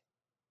like,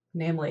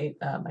 namely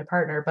my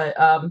partner. But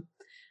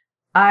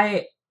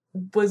I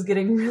was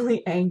getting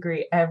really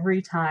angry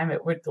every time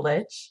it would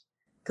glitch,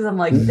 because I'm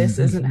like, this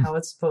isn't how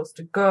it's supposed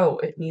to go.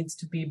 It needs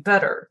to be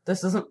better.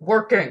 This isn't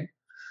working.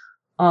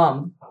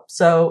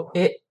 So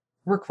it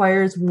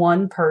requires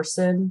one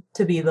person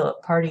to be the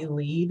party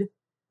lead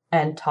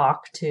and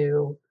talk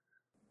to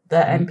the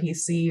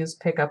NPCs,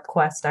 pick up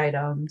quest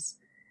items,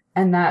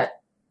 and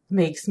that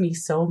makes me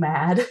so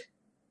mad.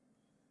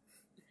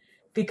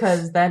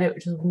 Because then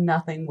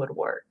nothing would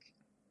work.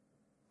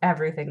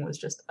 Everything was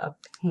just a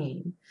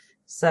pain.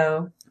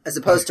 So, As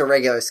opposed to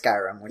regular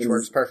Skyrim, which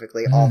works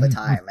perfectly all the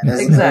time. And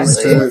As has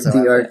Exactly. opposed no to issue the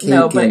whatsoever. arcade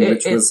No, but game, it-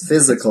 which was it's-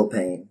 physical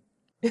pain.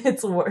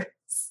 it's worse.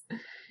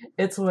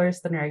 It's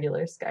worse than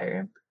regular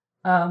Skyrim.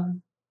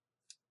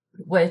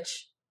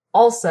 Which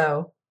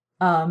also,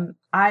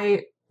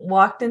 I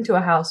walked into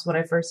a house when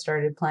I first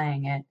started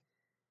playing it,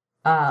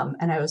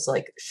 and I was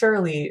like,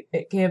 surely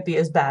it can't be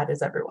as bad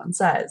as everyone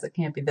says. It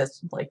can't be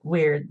this like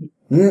weird,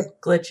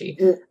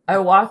 glitchy. I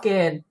walk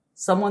in,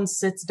 someone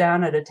sits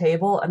down at a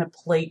table, and a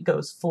plate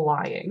goes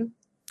flying.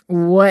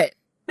 What?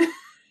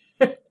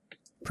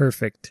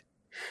 Perfect.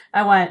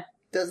 I went,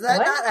 Does that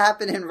What? not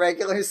happen in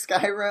regular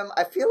Skyrim?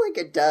 I feel like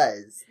it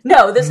does.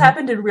 no, this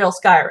happened in real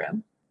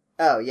Skyrim.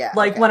 Oh, yeah.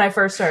 Like okay. when I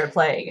first started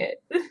playing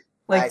it.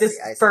 Like I this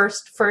see, I see.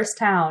 first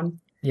town.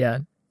 Yeah.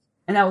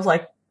 And I was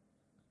like,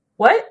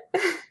 what?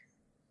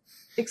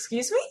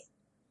 Excuse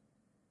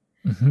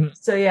me? hmm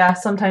So yeah,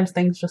 sometimes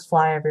things just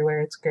fly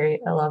everywhere. It's great.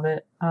 I love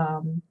it.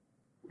 I'm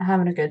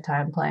having a good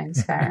time playing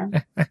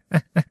Skyrim.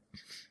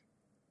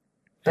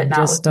 But not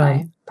Just, with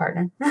my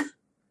partner.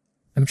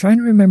 I'm trying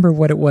to remember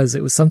what it was.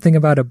 It was something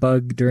about a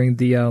bug during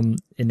the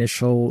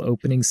initial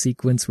opening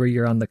sequence where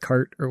you're on the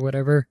cart or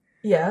whatever.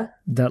 Yeah.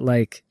 That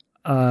like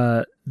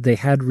they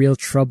had real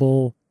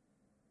trouble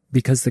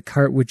because the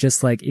cart would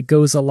just like it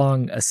goes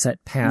along a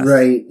set path.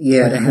 Right,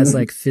 yeah. But it has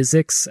like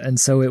physics, and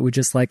so it would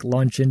just like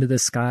launch into the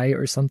sky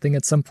or something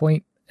at some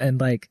point, and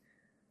like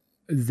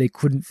they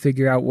couldn't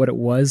figure out what it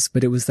was,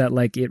 but it was that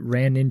like it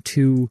ran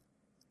into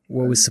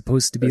what was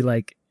supposed to be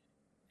like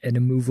an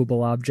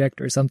immovable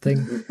object or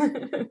something.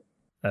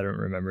 I don't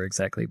remember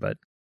exactly, but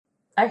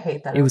I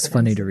hate that. it was opening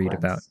funny to read sequence.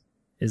 about.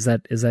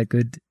 Is that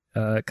good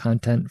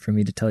content for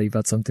me to tell you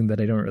about something that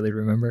I don't really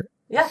remember.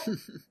 Yeah.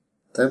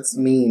 That's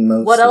me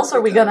most What of else the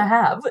are we time. gonna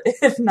have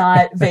if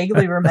not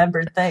vaguely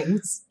remembered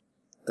things?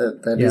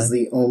 That Yeah. is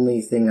the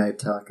only thing I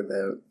talk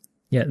about.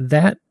 Yeah,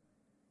 that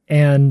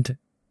and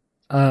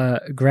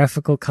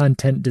graphical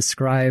content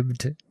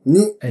described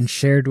and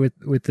shared with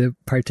the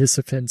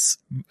participants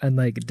and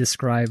like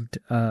described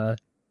Like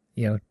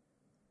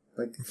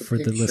the for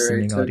the picture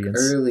listening I took audience.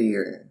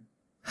 earlier.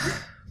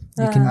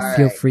 You can All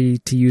feel right. free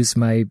to use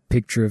my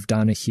picture of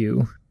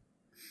Donahue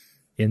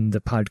in the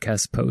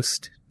podcast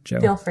post, Joe.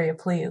 Feel free,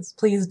 please.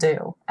 Please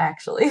do,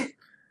 actually.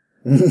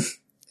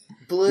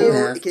 Blue,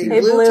 Yeah. can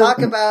Hey, Blue Blue. talk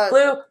about...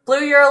 Blue,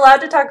 you're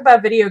allowed to talk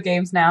about video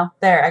games now.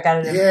 There, I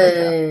got it in.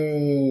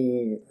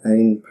 Yay!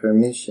 I'm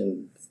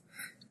permissioned.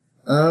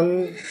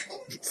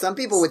 Some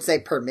people would say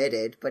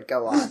permitted, but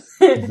go on.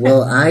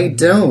 Well, I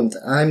don't.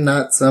 I'm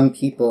not some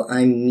people.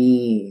 I'm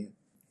me.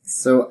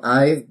 So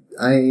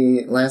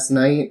last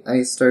night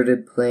I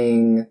started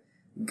playing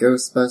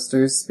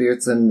Ghostbusters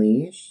Spirits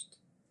Unleashed.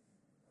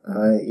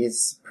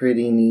 It's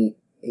pretty neat,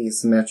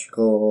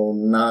 asymmetrical,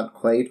 not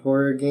quite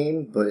horror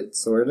game, but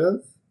sort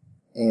of.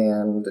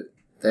 And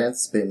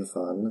that's been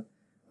fun.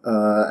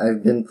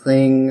 I've been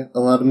playing a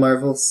lot of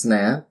Marvel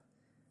Snap.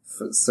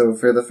 So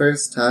for the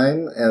first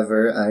time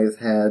ever, I've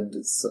had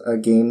a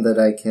game that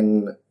I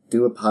can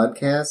do a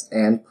podcast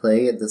and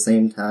play at the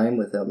same time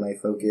without my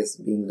focus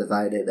being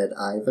divided at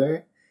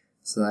either.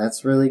 So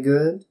that's really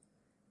good.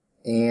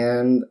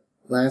 And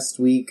last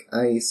week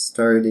I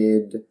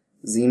started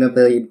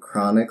Xenoblade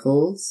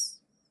Chronicles,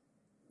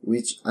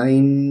 which I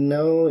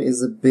know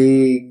is a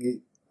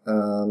big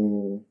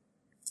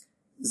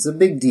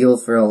deal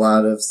for a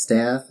lot of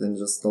staff and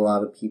just a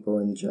lot of people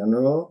in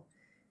general.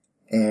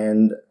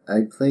 And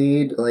I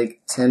played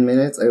like 10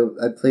 minutes.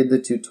 I played the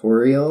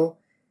tutorial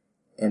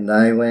and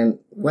I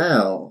went,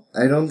 wow,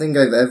 I don't think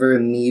I've ever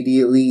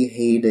immediately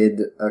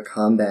hated a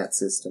combat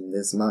system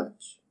this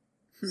much.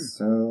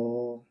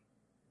 So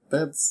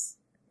that's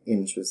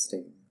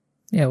interesting.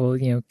 Yeah, well,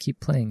 keep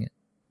playing it.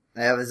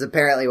 That was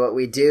apparently what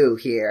we do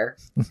here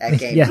at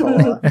Game Yeah.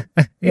 Cola.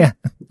 Yeah,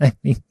 I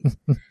mean,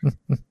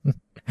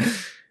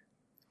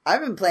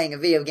 I've been playing a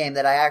video game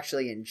that I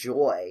actually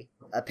enjoy.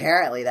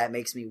 Apparently that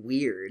makes me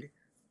weird.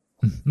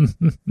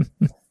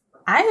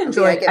 I I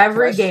enjoyed get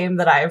every pressure. game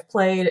that I've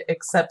played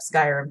except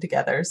Skyrim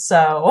together,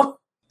 so...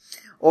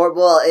 Or,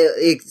 well,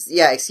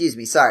 excuse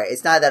me, sorry.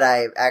 It's not that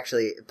I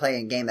actually play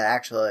a game that I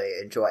actually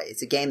enjoy.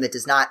 It's a game that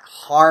does not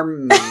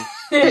harm me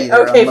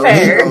either Okay,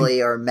 fair.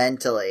 emotionally or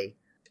mentally.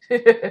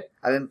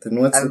 I've Then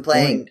what's been the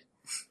playing. point?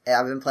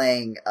 I've been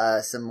playing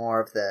some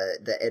more of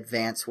the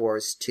Advance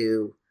Wars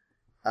 2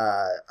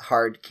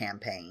 hard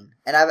campaign,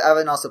 and I've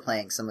been also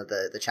playing some of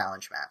the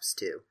challenge maps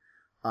too.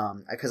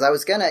 Because I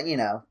was gonna,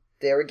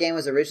 the game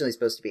was originally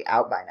supposed to be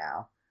out by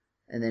now,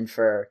 and then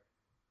for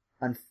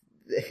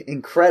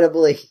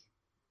incredibly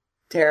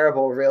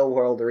terrible real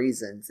world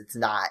reasons, it's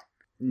not.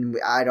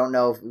 I don't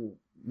know.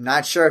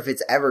 Not sure if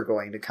it's ever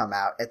going to come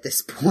out at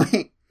this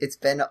point. It's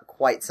been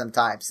quite some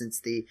time since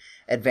the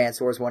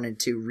Advance Wars 1 and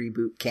 2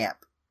 reboot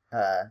camp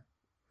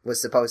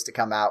was supposed to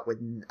come out with,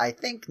 I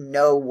think,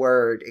 no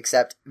word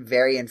except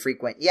very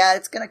infrequent, yeah,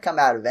 it's going to come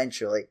out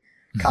eventually,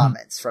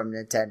 comments from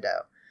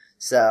Nintendo.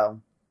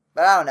 So,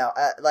 but I don't know.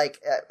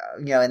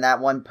 In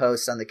that one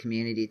post on the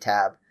community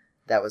tab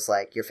that was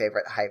like your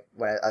favorite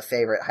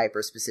favorite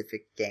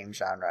hyper-specific game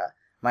genre,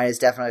 mine is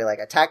definitely like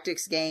a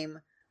tactics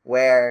game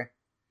where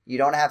you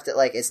don't have to,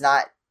 like, it's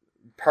not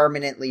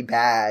permanently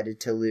bad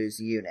to lose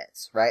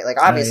units, right? Like,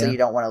 obviously yeah. you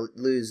don't want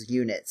to lose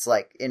units,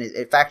 like, and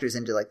it factors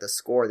into, like, the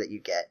score that you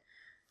get.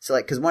 So,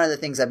 like, because one of the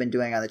things I've been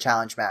doing on the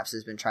challenge maps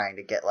has been trying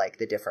to get, like,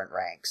 the different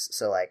ranks.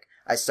 So, like,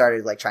 I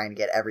started, like, trying to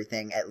get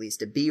everything at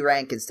least a B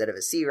rank instead of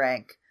a C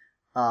rank,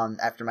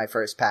 after my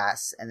first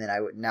pass, and then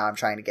now I'm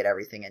trying to get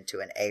everything into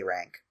an A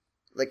rank.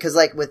 Like, cause,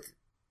 like, with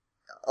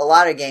a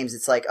lot of games,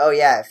 it's like, oh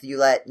yeah, if you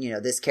let,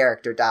 this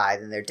character die,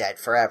 then they're dead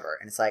forever.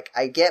 And it's like,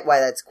 I get why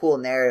that's cool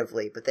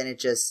narratively, but then it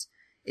just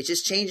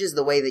changes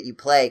the way that you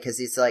play, cause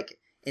it's like,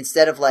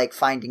 instead of like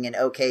finding an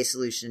okay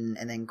solution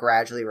and then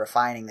gradually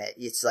refining it,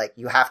 it's like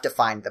you have to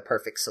find the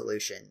perfect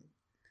solution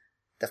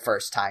the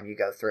first time you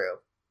go through.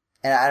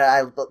 And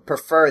I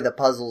prefer the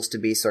puzzles to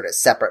be sort of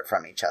separate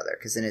from each other,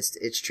 cause then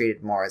it's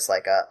treated more as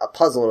like a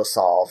puzzle to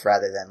solve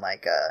rather than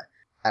like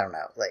I don't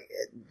know, like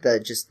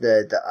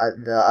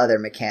the other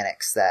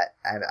mechanics that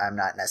I'm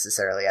not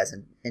necessarily as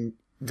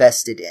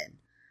invested in.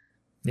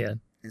 Yeah.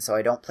 And so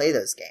I don't play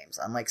those games,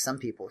 unlike some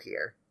people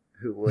here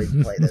who would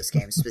play those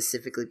games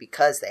specifically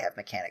because they have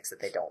mechanics that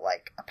they don't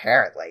like,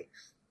 apparently.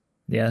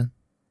 Yeah.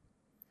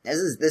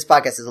 This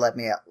podcast has left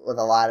me with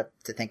a lot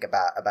to think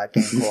about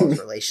Game Cool's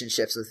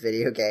relationships with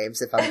video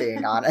games, if I'm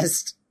being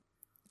honest.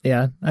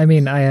 Yeah. I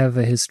mean, I have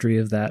a history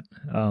of that.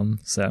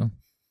 So.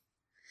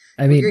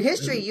 I mean, your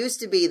history used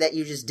to be that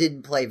you just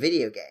didn't play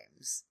video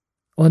games.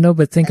 Well, no,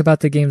 but think about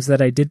the games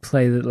that I did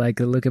play. That, like,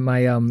 look at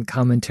my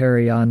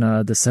commentary on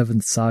the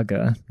Seventh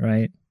Saga,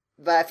 right?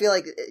 But I feel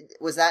like,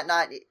 was that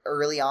not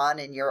early on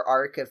in your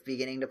arc of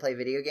beginning to play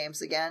video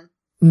games again?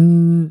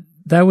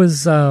 That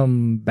was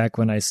back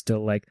when I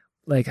still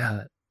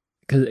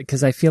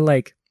cuz I feel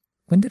like,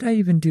 when did I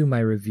even do my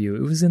review?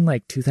 It was in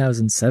like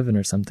 2007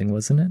 or something,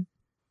 wasn't it?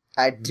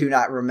 I do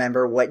not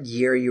remember what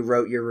year you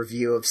wrote your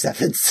review of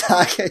Seventh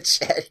Saga,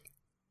 Chetty.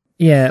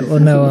 Yeah, well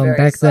no, Very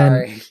back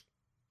sorry. then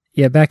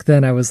Yeah, back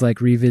then I was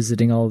like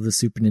revisiting all of the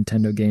Super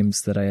Nintendo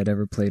games that I had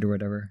ever played or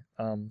whatever.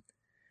 And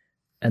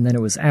then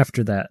it was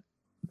after that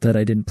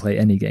I didn't play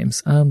any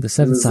games. The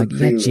Seventh Saga,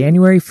 yeah,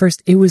 January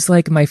 1st. It was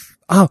like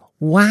oh,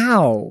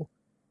 wow.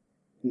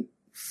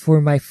 For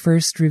my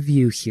first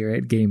review here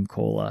at Game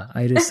Cola,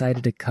 I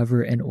decided to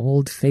cover an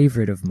old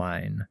favorite of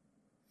mine,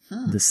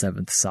 the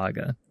Seventh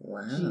Saga.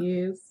 Wow.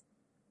 Jeez.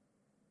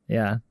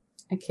 Yeah.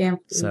 I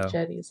can't believe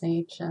Jetty's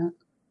ancient.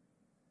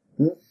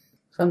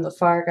 From the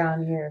far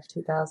gone year of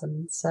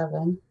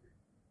 2007.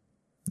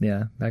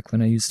 Yeah, back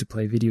when I used to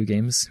play video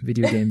games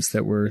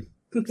that were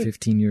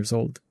 15 years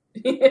old.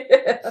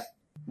 Yeah.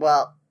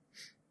 Well,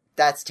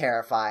 that's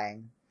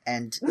terrifying,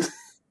 and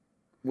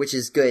which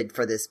is good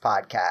for this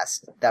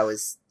podcast that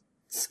was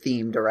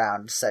themed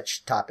around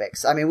such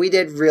topics. I mean, we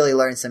did really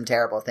learn some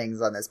terrible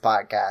things on this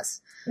podcast.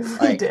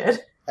 We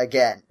did.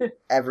 Again,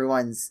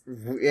 everyone's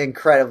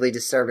incredibly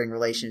disturbing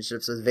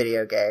relationships with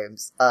video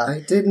games.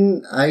 I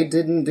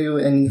didn't do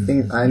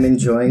anything. I'm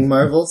enjoying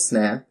Marvel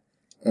Snap,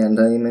 and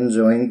I'm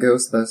enjoying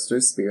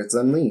Ghostbusters Spirits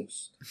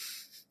Unleashed.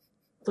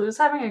 Blue's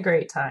having a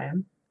great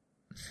time.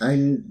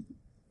 I'm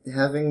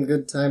having a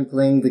good time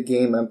playing the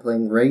game I'm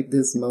playing right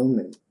this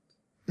moment.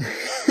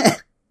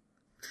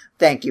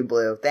 Thank you,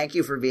 Blue. Thank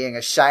you for being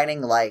a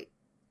shining light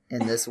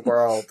in this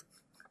world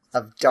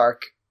of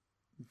dark,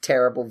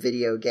 terrible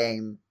video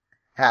game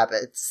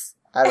habits.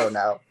 I don't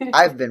know.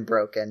 I've been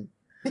broken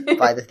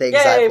by the things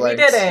Yay, I've we learned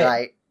did it.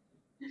 tonight.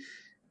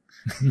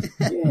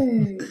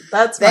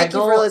 That's Thank my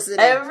you goal for listening.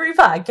 every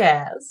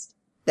podcast.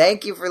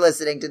 Thank you for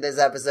listening to this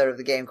episode of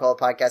the Game Cola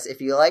Podcast. If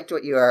you liked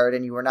what you heard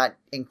and you were not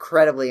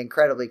incredibly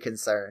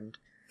concerned,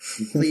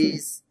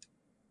 please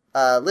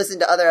listen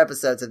to other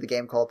episodes of the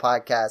Game Cola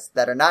Podcast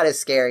that are not as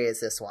scary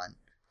as this one.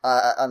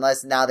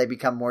 Unless now they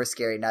become more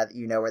scary now that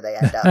you know where they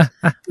end up.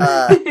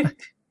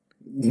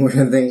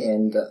 Where they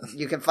end up.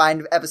 You can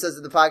find episodes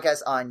of the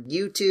podcast on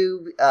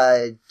YouTube,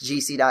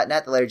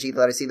 gc.net, the letter G, the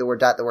letter C, the word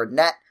dot, the word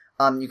net.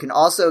 You can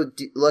also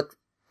look,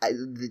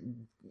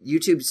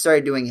 YouTube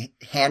started doing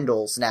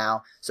handles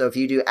now. So if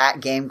you do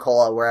at Game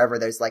Cola, wherever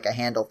there's like a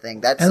handle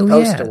thing, that's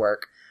supposed to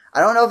work. I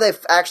don't know if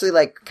they've actually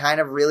like kind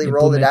of really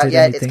rolled it out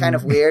yet. It's kind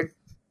of weird.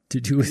 To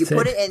do with you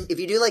put it in,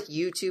 if you do like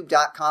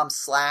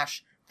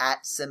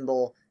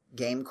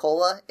youtube.com/@Game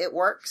Cola, it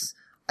works.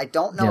 I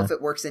don't know if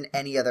it works in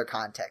any other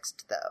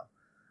context though.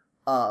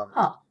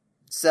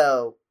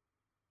 So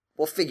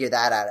we'll figure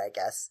that out, I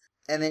guess.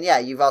 And then, yeah,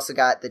 you've also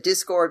got the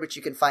Discord, which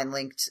you can find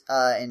linked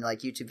in like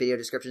YouTube video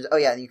descriptions. Oh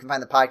yeah, and you can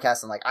find the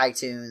podcast on like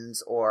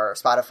iTunes or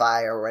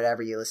Spotify or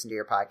wherever you listen to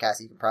your podcast.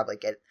 You can probably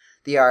get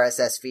the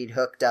RSS feed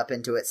hooked up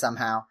into it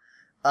somehow.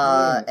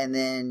 And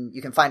then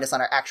you can find us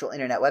on our actual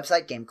internet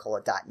website,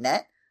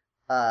 gamecola.net.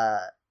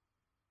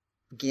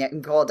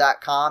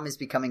 Gamecola.com is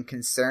becoming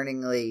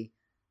concerningly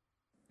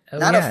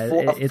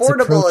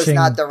affordable is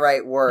not the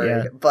right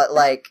word, but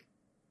like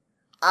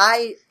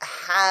I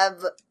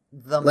have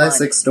the less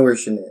money.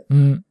 Extortionate.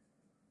 It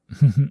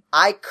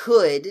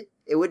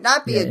would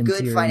not be a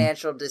good theory.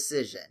 Financial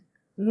decision.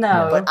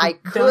 No, But I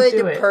don't could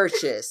do it.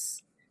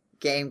 purchase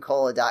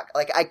GameCola.com.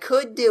 Like, I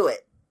could do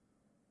it.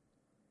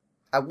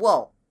 I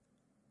won't.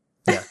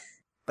 Yeah.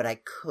 But I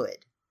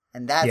could.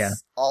 And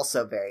that's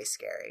also very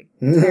scary.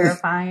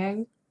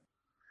 Terrifying.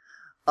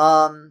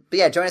 But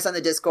yeah, join us on the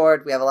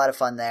Discord. We have a lot of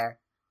fun there.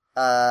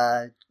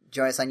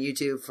 Join us on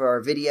YouTube for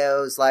our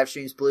videos, live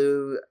streams.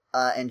 Blue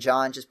and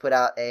John just put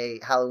out a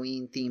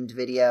Halloween themed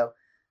video.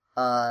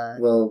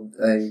 Well,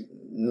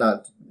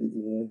 not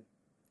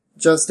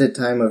just at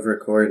time of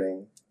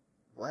recording.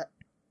 What?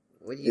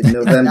 What do you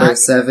November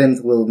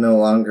 7th will no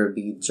longer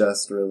be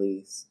just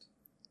released.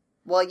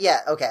 Well, yeah,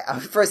 okay.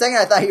 For a second,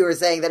 I thought you were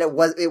saying that it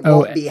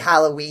won't be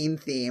Halloween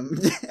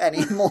themed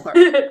anymore.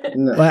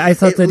 No. Well, I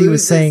thought that he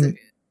was saying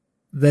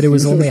that it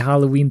was only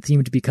Halloween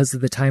themed because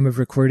of the time of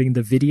recording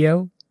the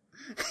video.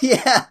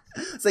 Yeah.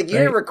 It's like, you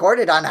didn't record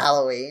it on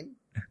Halloween.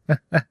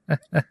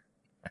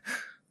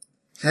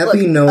 Happy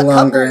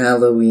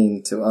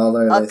Halloween to all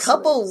our listeners. A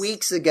couple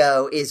weeks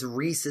ago is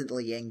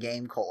recently in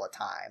Game Cola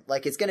time.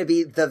 Like, it's gonna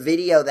be the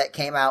video that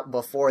came out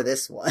before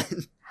this one.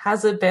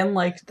 Has it been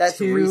like That's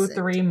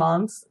 2-3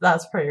 months?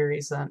 That's pretty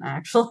recent,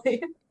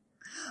 actually.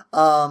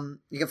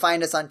 You can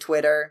find us on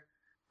Twitter.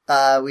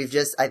 I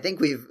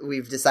think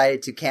we've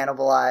decided to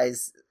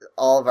cannibalize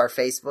all of our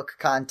Facebook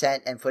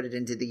content and put it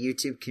into the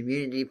YouTube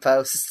community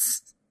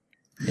posts.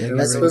 It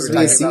was supposed to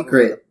be a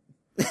secret.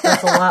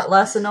 That's a lot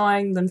less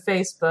annoying than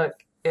Facebook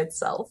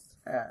itself.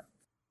 Yeah.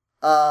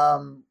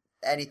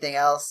 Anything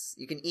else?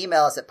 You can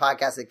email us at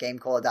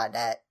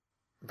podcast@gamecola.net,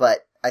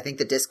 but I think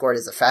the Discord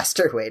is a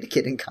faster way to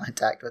get in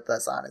contact with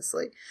us,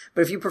 honestly.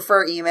 But if you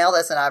prefer email,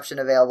 that's an option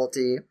available to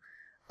you.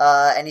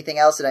 Anything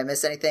else? Did I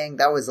miss anything?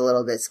 That was a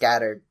little bit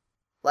scattered.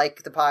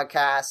 Like the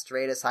podcast,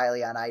 rate us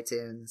highly on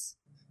iTunes.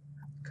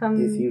 Come,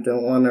 If you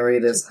don't want to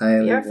rate us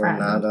highly, your we're friend.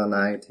 not on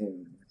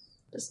iTunes.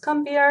 just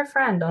come be our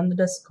friend on the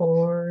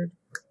Discord.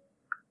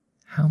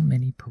 How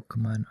many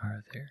Pokemon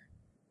are there?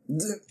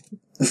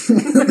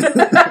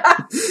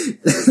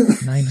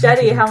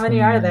 Jetty, how many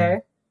are 929.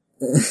 there?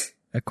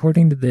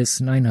 According to this,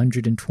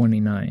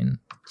 929.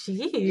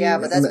 Jeez. Yeah,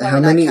 but that's How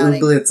probably many not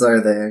counting. Ooblets are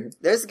there?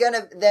 There's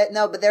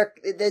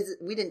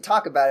we didn't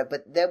talk about it,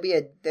 but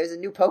there's a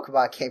new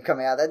Pokemon game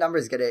coming out. That number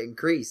is gonna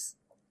increase.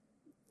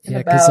 In Yeah,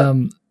 because about a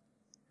month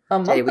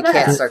Jay, we and a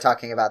can't half. start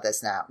talking about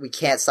this now. We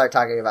can't start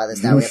talking about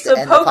this now. We have to So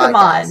end the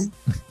podcast.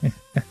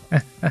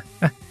 Pokemon.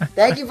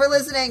 Thank you for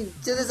listening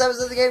to this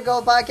episode of the Game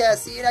Call Podcast.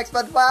 See you next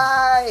month.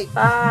 Bye!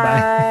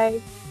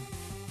 Bye.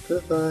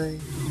 Goodbye.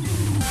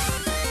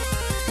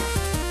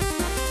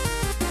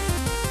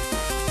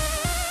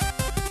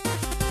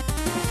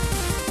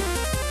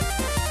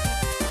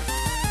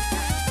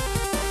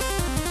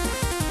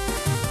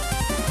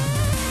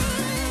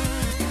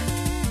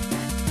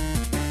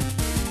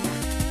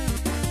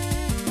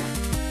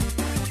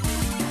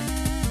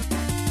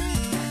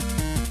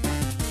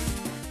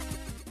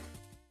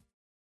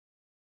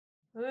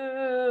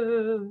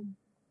 Ooh.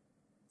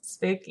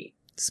 Spooky.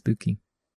 Spooky.